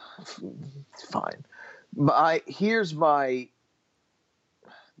 fine. Here's the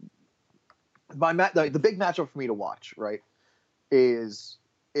big matchup for me to watch. Right,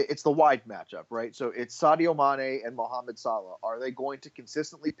 it's the wide matchup, right? So it's Sadio Mane and Mohamed Salah. Are they going to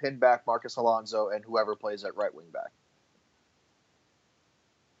consistently pin back Marcus Alonso and whoever plays at right wing back?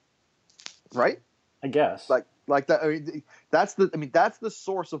 Right? I guess. Like that. That's the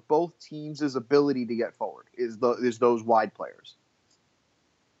source of both teams' ability to get forward is those wide players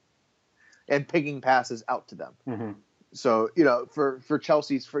and picking passes out to them. Mm-hmm. So for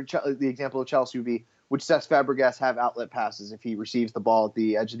the example of Chelsea would be, would Cesc Fabregas have outlet passes if he receives the ball at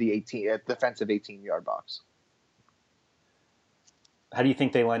the edge of the defensive 18-yard box? How do you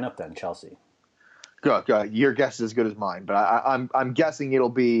think they line up then, Chelsea? Go. Your guess is as good as mine, but I'm guessing it'll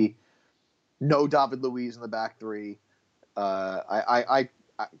be no David Luiz in the back three. I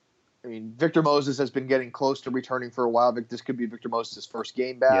mean, Victor Moses has been getting close to returning for a while. This could be Victor Moses' first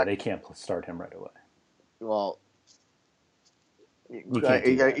game back. Yeah, they can't start him right away. Well, you can't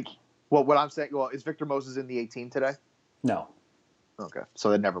do that. Well, what I'm saying, is Victor Moses in the 18 today? No. Okay, so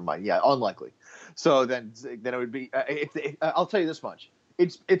then never mind. Yeah, unlikely. So then it would be. I'll tell you this much: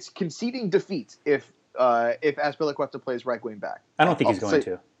 it's conceding defeat if Azpilicueta plays right wing back. I don't think he's going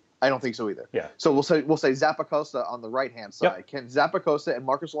to. I don't think so either. Yeah. So we'll say Zappacosta on the right hand side. Yep. Can Zappacosta and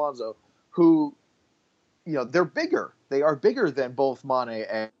Marcus Alonso, who, they're bigger. They are bigger than both Mane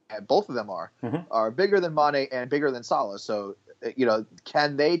and both of them are bigger than Mane and bigger than Salah. So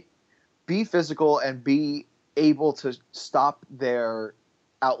can they be physical and be able to stop their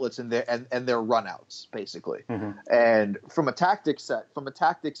outlets and their runouts, basically. Mm-hmm. And from a tactics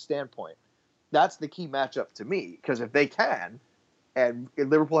standpoint, that's the key matchup to me, because if they can, and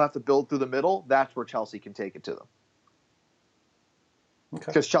Liverpool have to build through the middle, that's where Chelsea can take it to them. Okay.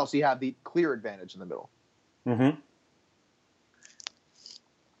 Because Chelsea have the clear advantage in the middle. Mm-hmm.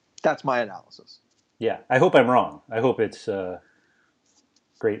 That's my analysis. Yeah, I hope I'm wrong. I hope it's a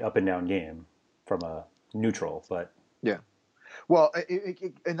great up and down game from a neutral, but yeah. Well,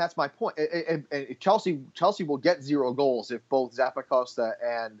 and that's my point. And Chelsea will get 0 goals if both Zappacosta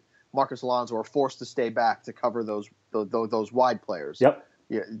and Marcus Alonso are forced to stay back to cover those wide players. Yep.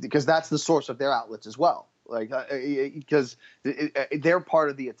 Yeah, because that's the source of their outlets as well. Like because they're part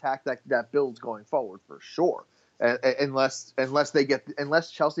of the attack that builds going forward for sure. Unless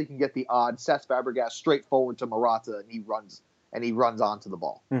Chelsea can get the odd Cesc Fabregas straight forward to Morata and he runs onto the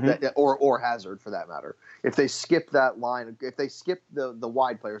ball, or Hazard for that matter. If they skip that line, if they skip the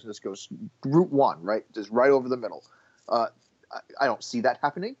wide players and just goes route one, right, just right over the middle, I don't see that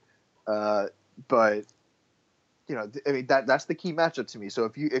happening. But I mean that's the key matchup to me.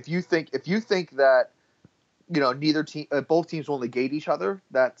 So if you think that neither team, both teams will negate each other,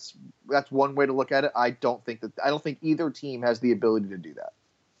 that's one way to look at it. I don't think either team has the ability to do that.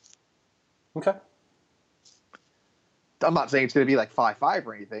 Okay. I'm not saying it's going to be like 5-5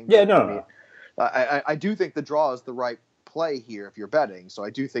 or anything. Yeah, no. I do think the draw is the right play here if you're betting. So I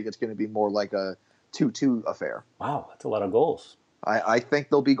do think it's going to be more like a 2-2 affair. Wow, that's a lot of goals. I think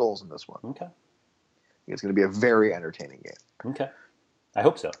there'll be goals in this one. Okay. I think it's going to be a very entertaining game. Okay. I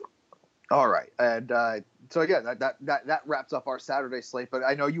hope so. All right. And so again, that wraps up our Saturday slate. But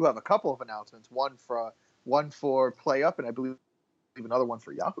I know you have a couple of announcements. One for Play Up, and I believe another one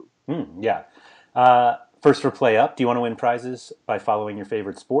for Yahoo. Yeah. First for Play Up, do you want to win prizes by following your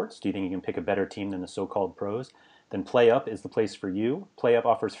favorite sports? Do you think you can pick a better team than the so-called pros? Then Play Up is the place for you. Play Up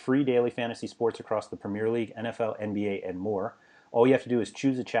offers free daily fantasy sports across the Premier League, NFL, NBA, and more. All you have to do is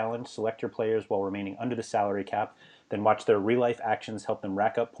choose a challenge, select your players while remaining under the salary cap, then watch their real-life actions help them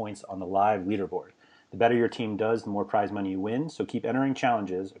rack up points on the live leaderboard. The better your team does, the more prize money you win, so keep entering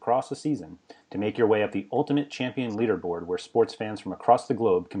challenges across the season to make your way up the ultimate champion leaderboard where sports fans from across the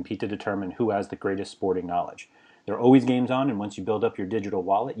globe compete to determine who has the greatest sporting knowledge. There are always games on, and once you build up your digital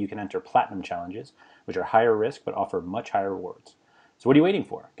wallet, you can enter Platinum Challenges, which are higher risk but offer much higher rewards. So what are you waiting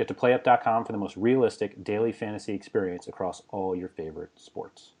for? Get to PlayUp.com for the most realistic daily fantasy experience across all your favorite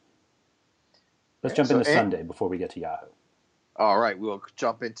sports. Let's jump into Sunday before we get to Yahoo. All right, we'll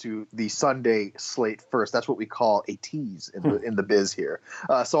jump into the Sunday slate first. That's what we call a tease in the biz here.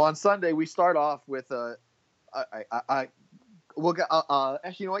 So on Sunday, we start off with we'll get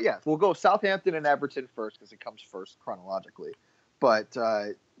actually, you know what? Yeah, we'll go Southampton and Everton first because it comes first chronologically. But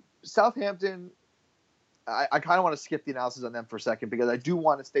Southampton, I kind of want to skip the analysis on them for a second because I do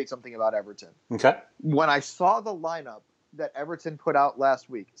want to state something about Everton. Okay. When I saw the lineup that Everton put out last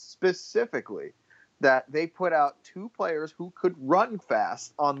week, specifically that they put out two players who could run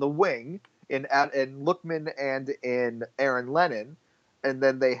fast on the wing in Lookman and in Aaron Lennon, and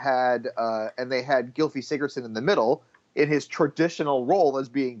then they had Gylfi Sigurdsson in the middle in his traditional role as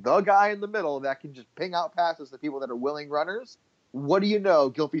being the guy in the middle that can just ping out passes to people that are willing runners. What do you know?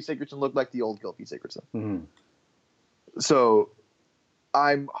 Gylfi Sigurdsson looked like the old Gylfi Sigurdsson. Mm-hmm. So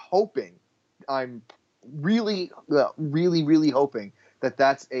I'm really, really hoping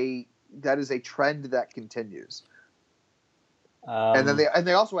that is a trend that continues. And then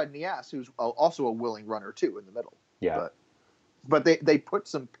they also had Niasse, who's also a willing runner too in the middle. Yeah. But they put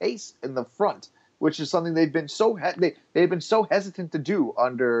some pace in the front, which is something they've been so hesitant to do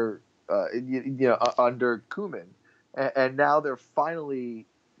under under Koeman, and now they're finally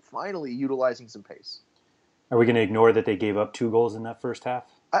utilizing some pace. Are we going to ignore that they gave up 2 goals in that first half?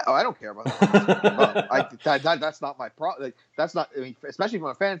 I don't care about that. That's not my problem. That's not, especially from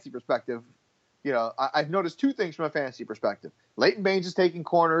a fantasy perspective. I've noticed 2 things from a fantasy perspective. Leighton Baines is taking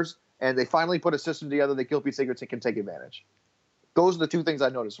corners, and they finally put a system together that Gylfi Sigurdsson can take advantage. Those are the 2 things I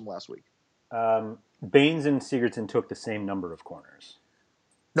noticed from last week. Baines and Sigurdsson took the same number of corners.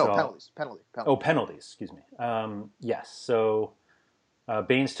 No, penalties. Oh, penalties. Excuse me. Yes. So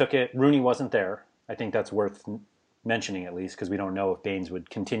Baines took it. Rooney wasn't there. I think that's worth mentioning at least because we don't know if Baines would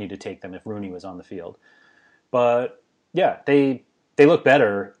continue to take them if Rooney was on the field. But yeah, they look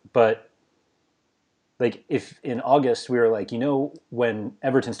better. But like if in August we were like, when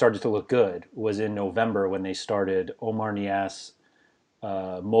Everton started to look good was in November when they started Omar Niasse,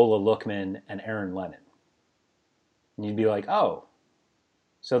 Mola Lookman, and Aaron Lennon. And you'd be like, oh,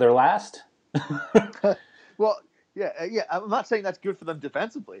 so they're last? Well, yeah. I'm not saying that's good for them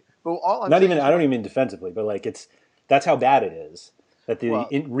defensively, but I don't even mean defensively, but like that's how bad it is that the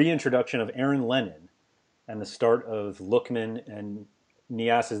reintroduction of Aaron Lennon and the start of Lookman and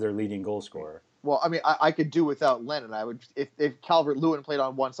Niasse as their leading goal scorer. Well, I mean, I could do without Lennon. I would if Calvert-Lewin played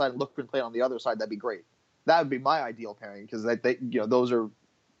on one side and Lookman played on the other side, that'd be great. That would be my ideal pairing because those are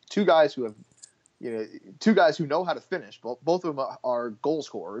 2 guys who have 2 guys who know how to finish. Both of them are goal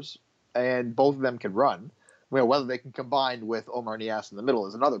scorers, and both of them can run. Whether they can combine with Omar Niasse in the middle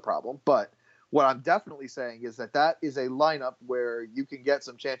is another problem. But what I'm definitely saying is that is a lineup where you can get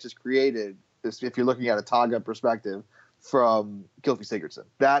some chances created if you're looking at a Taga perspective from Gylfi Sigurdsson.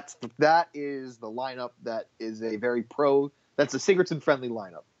 That is the lineup that is that's a Sigurdsson friendly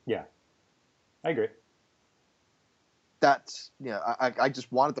lineup. Yeah, I agree. I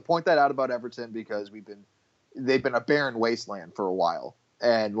just wanted to point that out about Everton because they've been a barren wasteland for a while,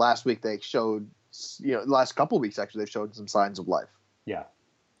 and last week they showed, last couple of weeks actually they've showed some signs of life. Yeah,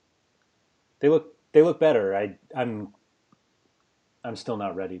 they look better. I'm still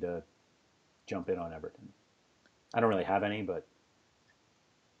not ready to jump in on Everton. I don't really have any, but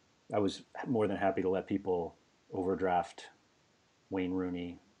I was more than happy to let people overdraft Wayne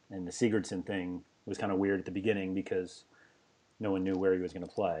Rooney, and the Sigurdsson thing was kind of weird at the beginning because no one knew where he was going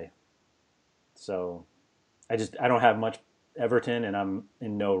to play. So I don't have much Everton, and I'm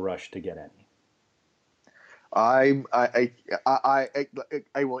in no rush to get any. The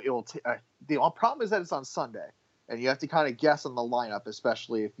problem is that it's on Sunday, and you have to kind of guess on the lineup,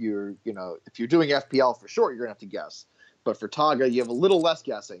 especially if you're doing FPL for sure, you're going to have to guess. But for Taga, you have a little less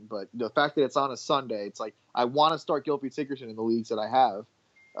guessing. But the fact that it's on a Sunday, it's like I want to start Gylfi Sigurdsson in the leagues that I have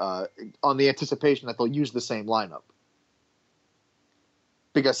on the anticipation that they'll use the same lineup.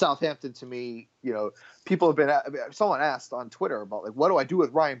 Because Southampton, to me, people have been. Someone asked on Twitter about what do I do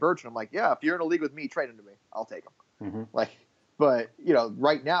with Ryan Bertrand? I'm like, yeah, if you're in a league with me, trade him to me. I'll take him. Mm-hmm. But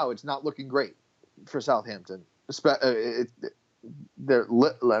right now it's not looking great for Southampton.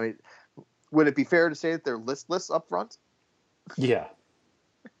 Would it be fair to say that they're listless up front? Yeah.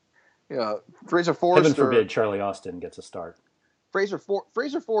 Fraser Forster. Heaven forbid Charlie Austin gets a start. Fraser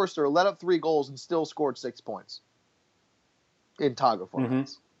Forster let up 3 goals and still scored 6 points. In Taga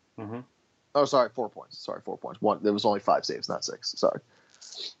formats. Mm-hmm. Oh, sorry, 4 points. 4 points. There was only 5 saves, not 6. Sorry.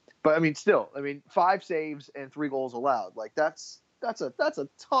 But I mean, still, 5 saves and 3 goals allowed. Like that's a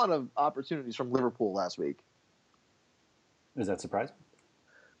ton of opportunities from Liverpool last week. Is that surprising?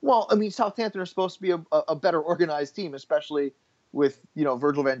 Well, I mean, Southampton are supposed to be a better organized team, especially with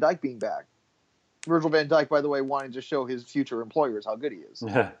Virgil van Dijk being back. Virgil van Dijk, by the way, wanting to show his future employers how good he is.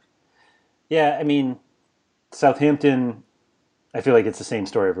 Yeah, I mean, Southampton, I feel like it's the same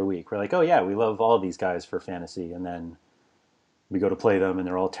story every week. We're like, oh yeah, we love all of these guys for fantasy, and then we go to play them and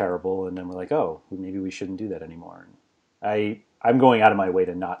they're all terrible, and then we're like, oh, maybe we shouldn't do that anymore. I'm going out of my way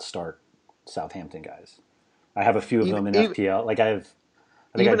to not start Southampton guys. I have a few of them in FPL. Like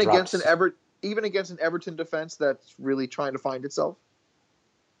even against an Everton defense that's really trying to find itself.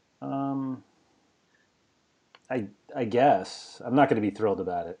 I guess I'm not going to be thrilled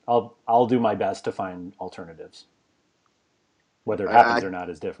about it. I'll do my best to find alternatives. Whether it happens or not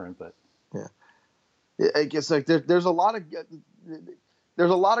is different, but yeah, I guess like there's a lot of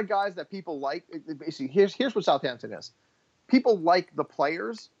guys that people like. Basically, here's what Southampton is. People like the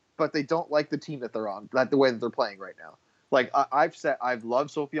players, but they don't like the team that they're on, like the way that they're playing right now. Like I've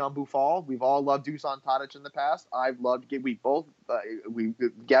loved Sofiane Boufal. We've all loved Dusan Tadic in the past.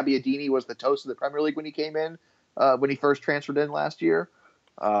 Gabbiadini was the toast of the Premier League when he came in, when he first transferred in last year.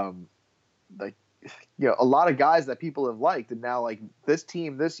 A lot of guys that people have liked, and now like this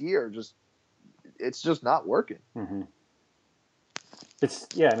team this year, it's just not working. Mm-hmm.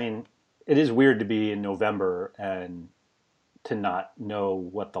 I mean, it is weird to be in November and to not know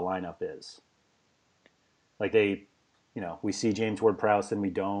what the lineup is. Like we see James Ward-Prowse and we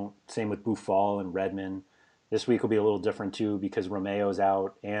don't. Same with Boufal and Redmond. This week will be a little different too because Romeo's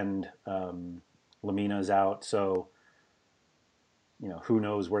out and Lamina's out. So, who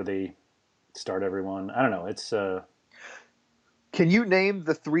knows where they start everyone. I don't know. It's Can you name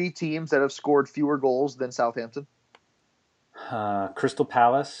the 3 teams that have scored fewer goals than Southampton? Crystal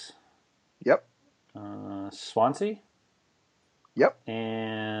Palace. Yep. Swansea. Yep.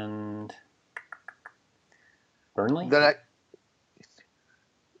 And Burnley?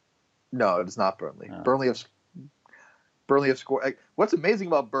 No, it is not Burnley. No. Burnley have scored. What's amazing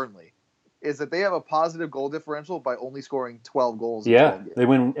about Burnley is that they have a positive goal differential by only scoring 12 goals. Yeah, in 12 games. they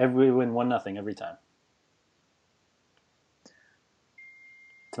win 1-0 every time.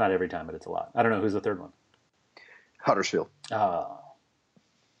 It's not every time, but it's a lot. I don't know who's the third one. Huddersfield. Oh.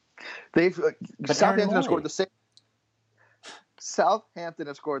 Southampton has scored the same. Southampton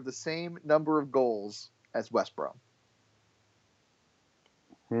has scored the same number of goals as West Brom.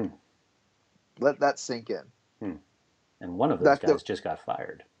 Let that sink in. And one of those guys just got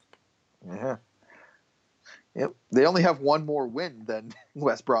fired. Yeah. Yep. They only have one more win than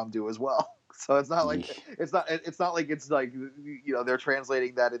West Brom do as well. So it's not like it's like they're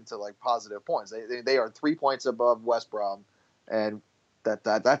translating that into like positive points. They are 3 points above West Brom, and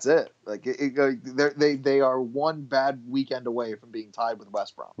that's it. Like they are one bad weekend away from being tied with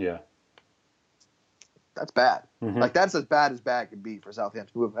West Brom. Yeah, that's bad. Mm-hmm. Like that's as bad can be for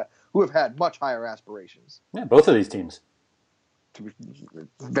Southampton, who have had much higher aspirations. Yeah, both of these teams.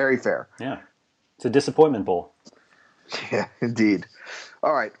 Very fair. Yeah, it's a disappointment bowl. Yeah, indeed.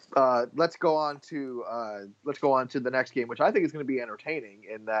 All right, let's go on to the next game, which I think is going to be entertaining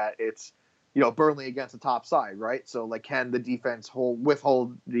in that it's Burnley against the top side, right? So like, can the defense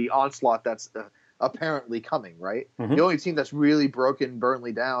withhold the onslaught that's apparently coming, right? Mm-hmm. The only team that's really broken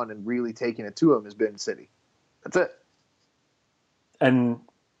Burnley down and really taken it to them has been City. That's it. And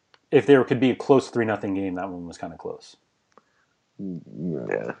if there could be a close 3-0 game, that one was kind of close.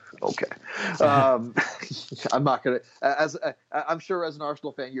 Yeah. Okay. I'm not gonna. I'm sure as an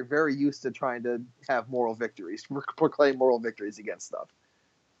Arsenal fan, you're very used to trying to have moral victories, proclaim moral victories against stuff.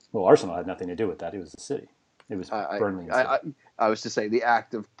 Well, Arsenal had nothing to do with that. It was the City. It was Burnley. I was to say the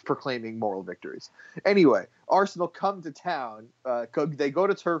act of proclaiming moral victories. Anyway, Arsenal come to town. They go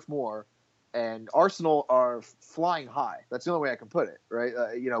to Turf Moor, and Arsenal are flying high. That's the only way I can put it. Right?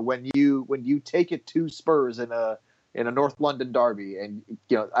 When you take it to Spurs in a North London derby, and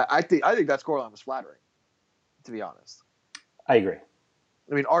I think that scoreline was flattering, to be honest. I agree.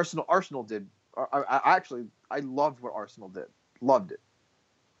 I mean, Arsenal did. I loved what Arsenal did. Loved it.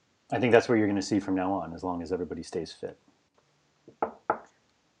 I think that's what you're going to see from now on, as long as everybody stays fit.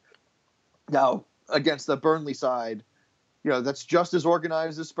 Now, against the Burnley side, that's just as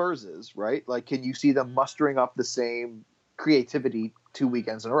organized as Spurs is, right? Like, can you see them mustering up the same creativity 2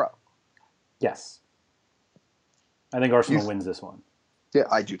 weekends in a row? Yes. I think Arsenal wins this one. Yeah,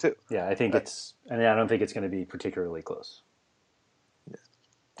 I do too. Yeah, I think I don't think it's going to be particularly close. Yeah.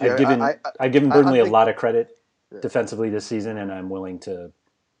 I've given Burnley a lot of credit defensively this season, and I'm willing to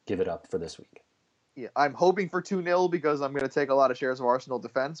give it up for this week. Yeah, I'm hoping for 2-0 because I'm going to take a lot of shares of Arsenal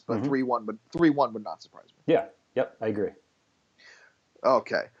defense, but 3-1 would not surprise me. Yeah. Yep. I agree.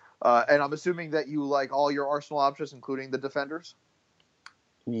 Okay. And I'm assuming that you like all your Arsenal options, including the defenders?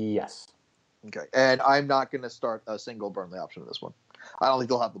 Yes. Okay. And I'm not going to start a single Burnley option in this one. I don't think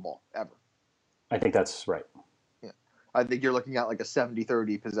they'll have the ball, ever. I think that's right. Yeah. I think you're looking at like a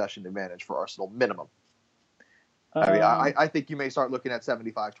 70-30 possession advantage for Arsenal, minimum. I mean, I think you may start looking at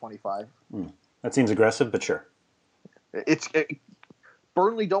 75-25. That seems aggressive, but sure.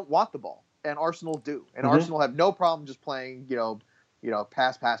 Burnley don't want the ball, and Arsenal do. And Arsenal have no problem just playing, pass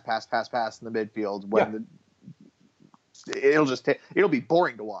in the midfield when it'll be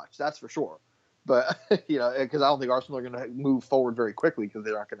boring to watch. That's for sure. But because I don't think Arsenal are going to move forward very quickly because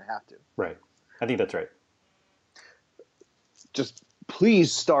they're not going to have to. Right. I think that's right. Just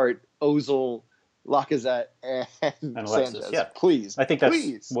please start Ozil, Lacazette, and Alexis. Sanchez. Yeah. Please. I think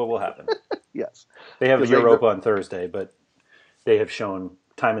that's what will happen. Yes. They have Europa on Thursday, but they have shown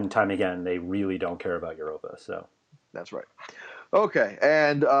time and time again they really don't care about Europa. So that's right. Okay,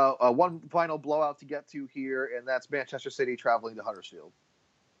 and one final blowout to get to here, and that's Manchester City traveling to Huddersfield.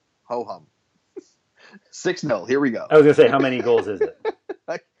 Ho-hum. 6-0. Here we go. I was going to say, how many goals is it?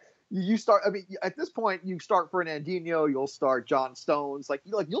 You start. I mean, at this point, you start Fernandinho. You'll start John Stones.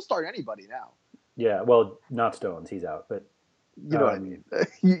 You'll start anybody now. Yeah. Well, not Stones. He's out, but you know what I mean.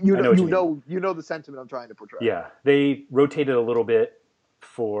 You know the sentiment I'm trying to portray. Yeah, they rotated a little bit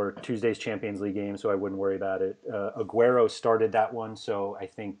for Tuesday's Champions League game, so I wouldn't worry about it. Aguero started that one, so I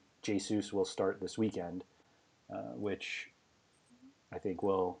think Jesus will start this weekend, which I think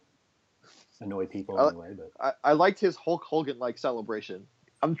will annoy people anyway. But I liked his Hulk Hogan-like celebration.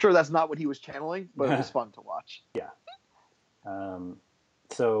 I'm sure that's not what he was channeling, but it was fun to watch. Yeah.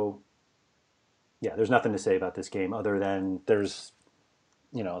 So, yeah, there's nothing to say about this game other than there's,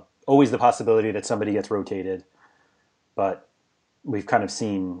 always the possibility that somebody gets rotated. But we've kind of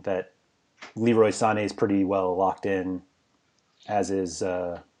seen that Leroy Sané is pretty well locked in, as is,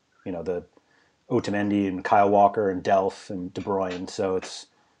 the Otamendi and Kyle Walker and Delph and De Bruyne.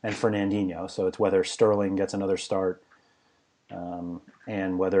 And Fernandinho. So it's whether Sterling gets another start.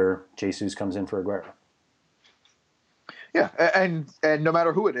 And whether Jesus comes in for Aguero. Yeah, and no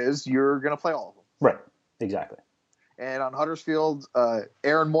matter who it is, you're going to play all of them. Right, exactly. And on Huddersfield,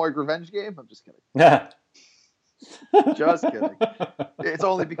 Aaron Moy revenge game? I'm just kidding. Just kidding. It's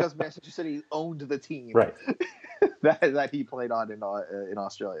only because Manchester City owned the team right. that he played on in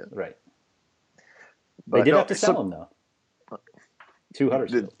Australia. Right. They did have to sell him, though. To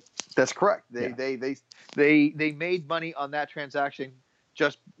Huddersfield. That's correct. They made money on that transaction.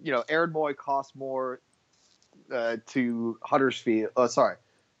 Just Aaron Moy cost more to Huddersfield.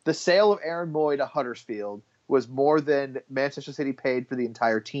 The sale of Aaron Moy to Huddersfield was more than Manchester City paid for the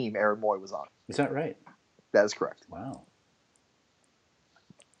entire team Aaron Moy was on. Is that right? That is correct. Wow.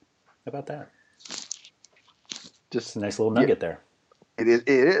 How about that? Just a nice little nugget there. It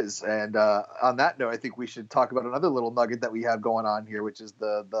is. And on that note, I think we should talk about another little nugget that we have going on here, which is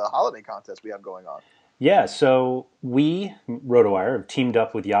the holiday contest we have going on. Yeah, so we, RotoWire, have teamed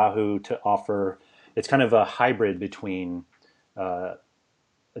up with Yahoo to offer, it's kind of a hybrid between a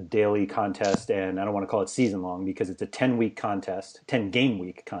daily contest and I don't want to call it season long because it's a 10-game week contest,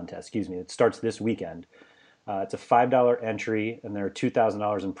 It starts this weekend. It's a $5 entry and there are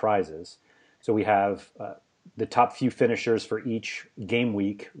 $2,000 in prizes. So we have the top few finishers for each game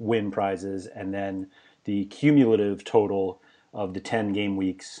week win prizes, and then the cumulative total of the 10 game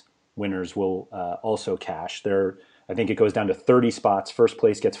weeks winners will also cash. I think it goes down to 30 spots. First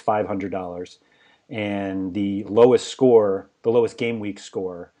place gets $500, and the lowest game week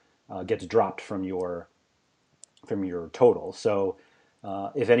score gets dropped from your total. So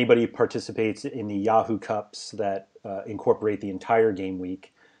if anybody participates in the Yahoo Cups that incorporate the entire game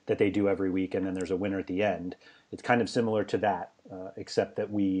week that they do every week, and then there's a winner at the end, it's kind of similar to that, except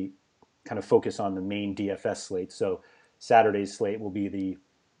that we kind of focus on the main DFS slate. So Saturday's slate will be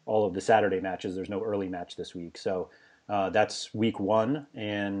all of the Saturday matches. There's no early match this week. So that's week one,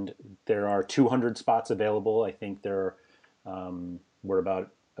 and there are 200 spots available. I think we're about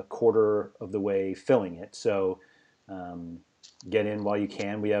a quarter of the way filling it. So get in while you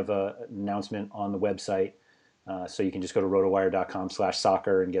can. We have an announcement on the website, so you can just go to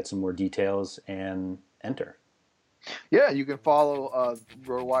rotowire.com/soccer and get some more details and enter. Yeah, you can follow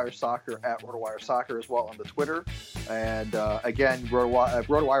RotoWire Soccer at RotoWire Soccer as well on the Twitter. And again,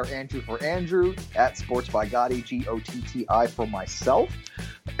 RotoWire Andrew for Andrew, at Sports by Gotti, Gotti for myself.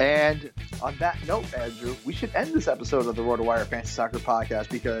 And on that note, Andrew, we should end this episode of the RotoWire Fantasy Soccer Podcast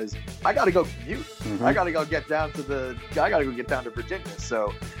because I got to go commute. I got to get down to Virginia.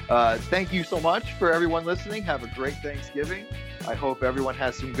 So thank you so much for everyone listening. Have a great Thanksgiving. I hope everyone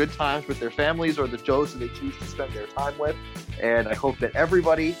has some good times with their families or the shows that they choose to spend their time with. And I hope that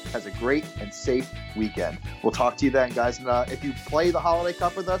everybody has a great and safe weekend. We'll talk to you then, guys. And if you play the Holiday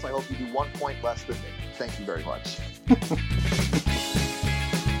Cup with us, I hope you do 1 point less than me. Thank you very much.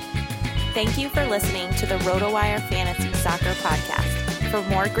 Thank you for listening to the RotoWire Fantasy Soccer Podcast. For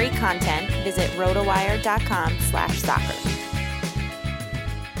more great content, visit rotowire.com/soccer.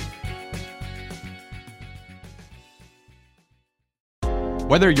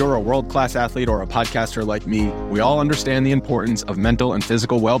 Whether you're a world-class athlete or a podcaster like me, we all understand the importance of mental and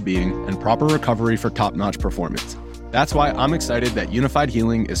physical well-being and proper recovery for top-notch performance. That's why I'm excited that Unified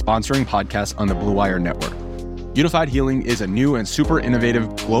Healing is sponsoring podcasts on the Blue Wire Network. Unified Healing is a new and super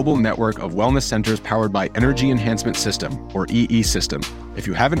innovative global network of wellness centers powered by Energy Enhancement System, or EE System. If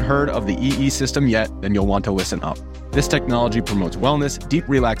you haven't heard of the EE System yet, then you'll want to listen up. This technology promotes wellness, deep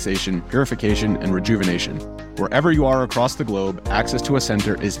relaxation, purification, and rejuvenation. Wherever you are across the globe, access to a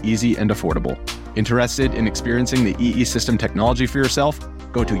center is easy and affordable. Interested in experiencing the EE System technology for yourself?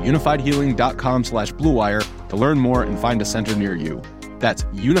 Go to unifiedhealing.com/bluewire to learn more and find a center near you. That's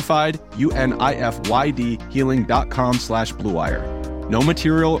unified, UNIFYD, healing.com/bluewire. No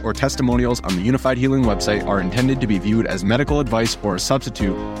material or testimonials on the Unified Healing website are intended to be viewed as medical advice or a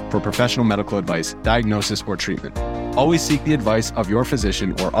substitute for professional medical advice, diagnosis, or treatment. Always seek the advice of your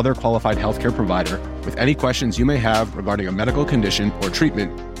physician or other qualified healthcare provider with any questions you may have regarding a medical condition or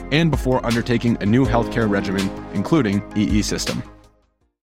treatment and before undertaking a new healthcare regimen, including EE System.